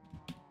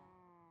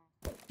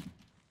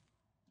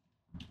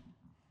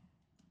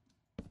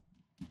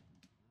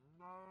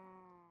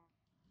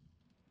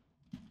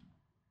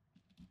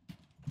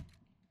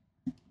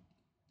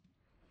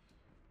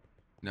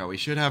 No, we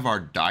should have our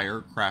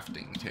dire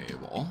crafting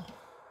table.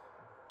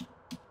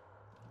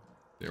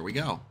 There we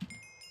go.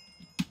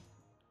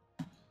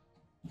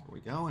 There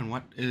we go. And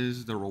what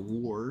is the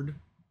reward?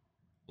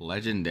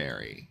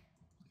 Legendary.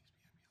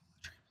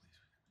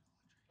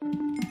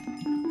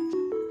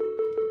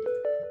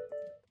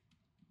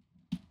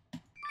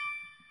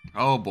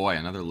 Oh boy,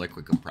 another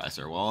liquid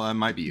compressor. Well, that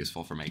might be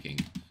useful for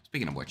making...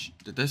 Speaking of which,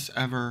 did this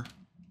ever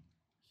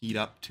heat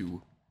up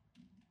to...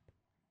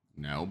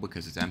 No,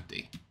 because it's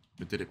empty.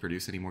 But did it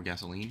produce any more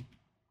gasoline?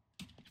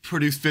 It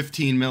produced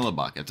 15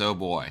 millibuckets. Oh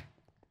boy.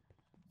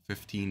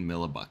 15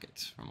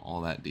 millibuckets from all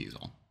that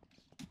diesel.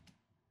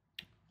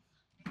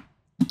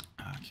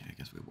 Okay, I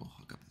guess we will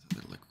hook up this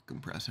other liquid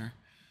compressor.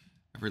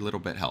 Every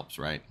little bit helps,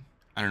 right?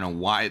 I don't know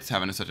why it's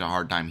having such a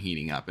hard time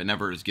heating up. It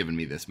never has given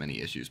me this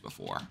many issues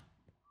before.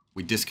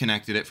 We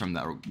disconnected it from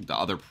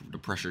the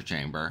pressure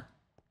chamber.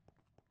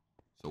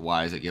 So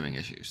why is it giving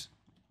issues?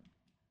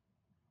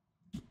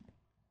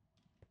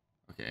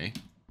 Okay.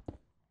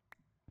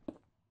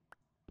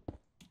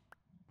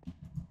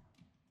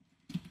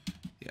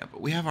 Yeah, but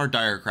we have our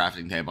dire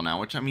crafting table now,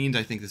 which means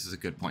I think this is a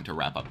good point to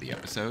wrap up the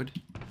episode.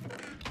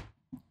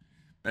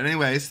 But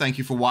anyways, thank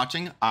you for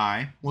watching.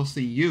 I will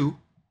see you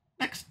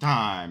next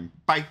time.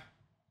 Bye.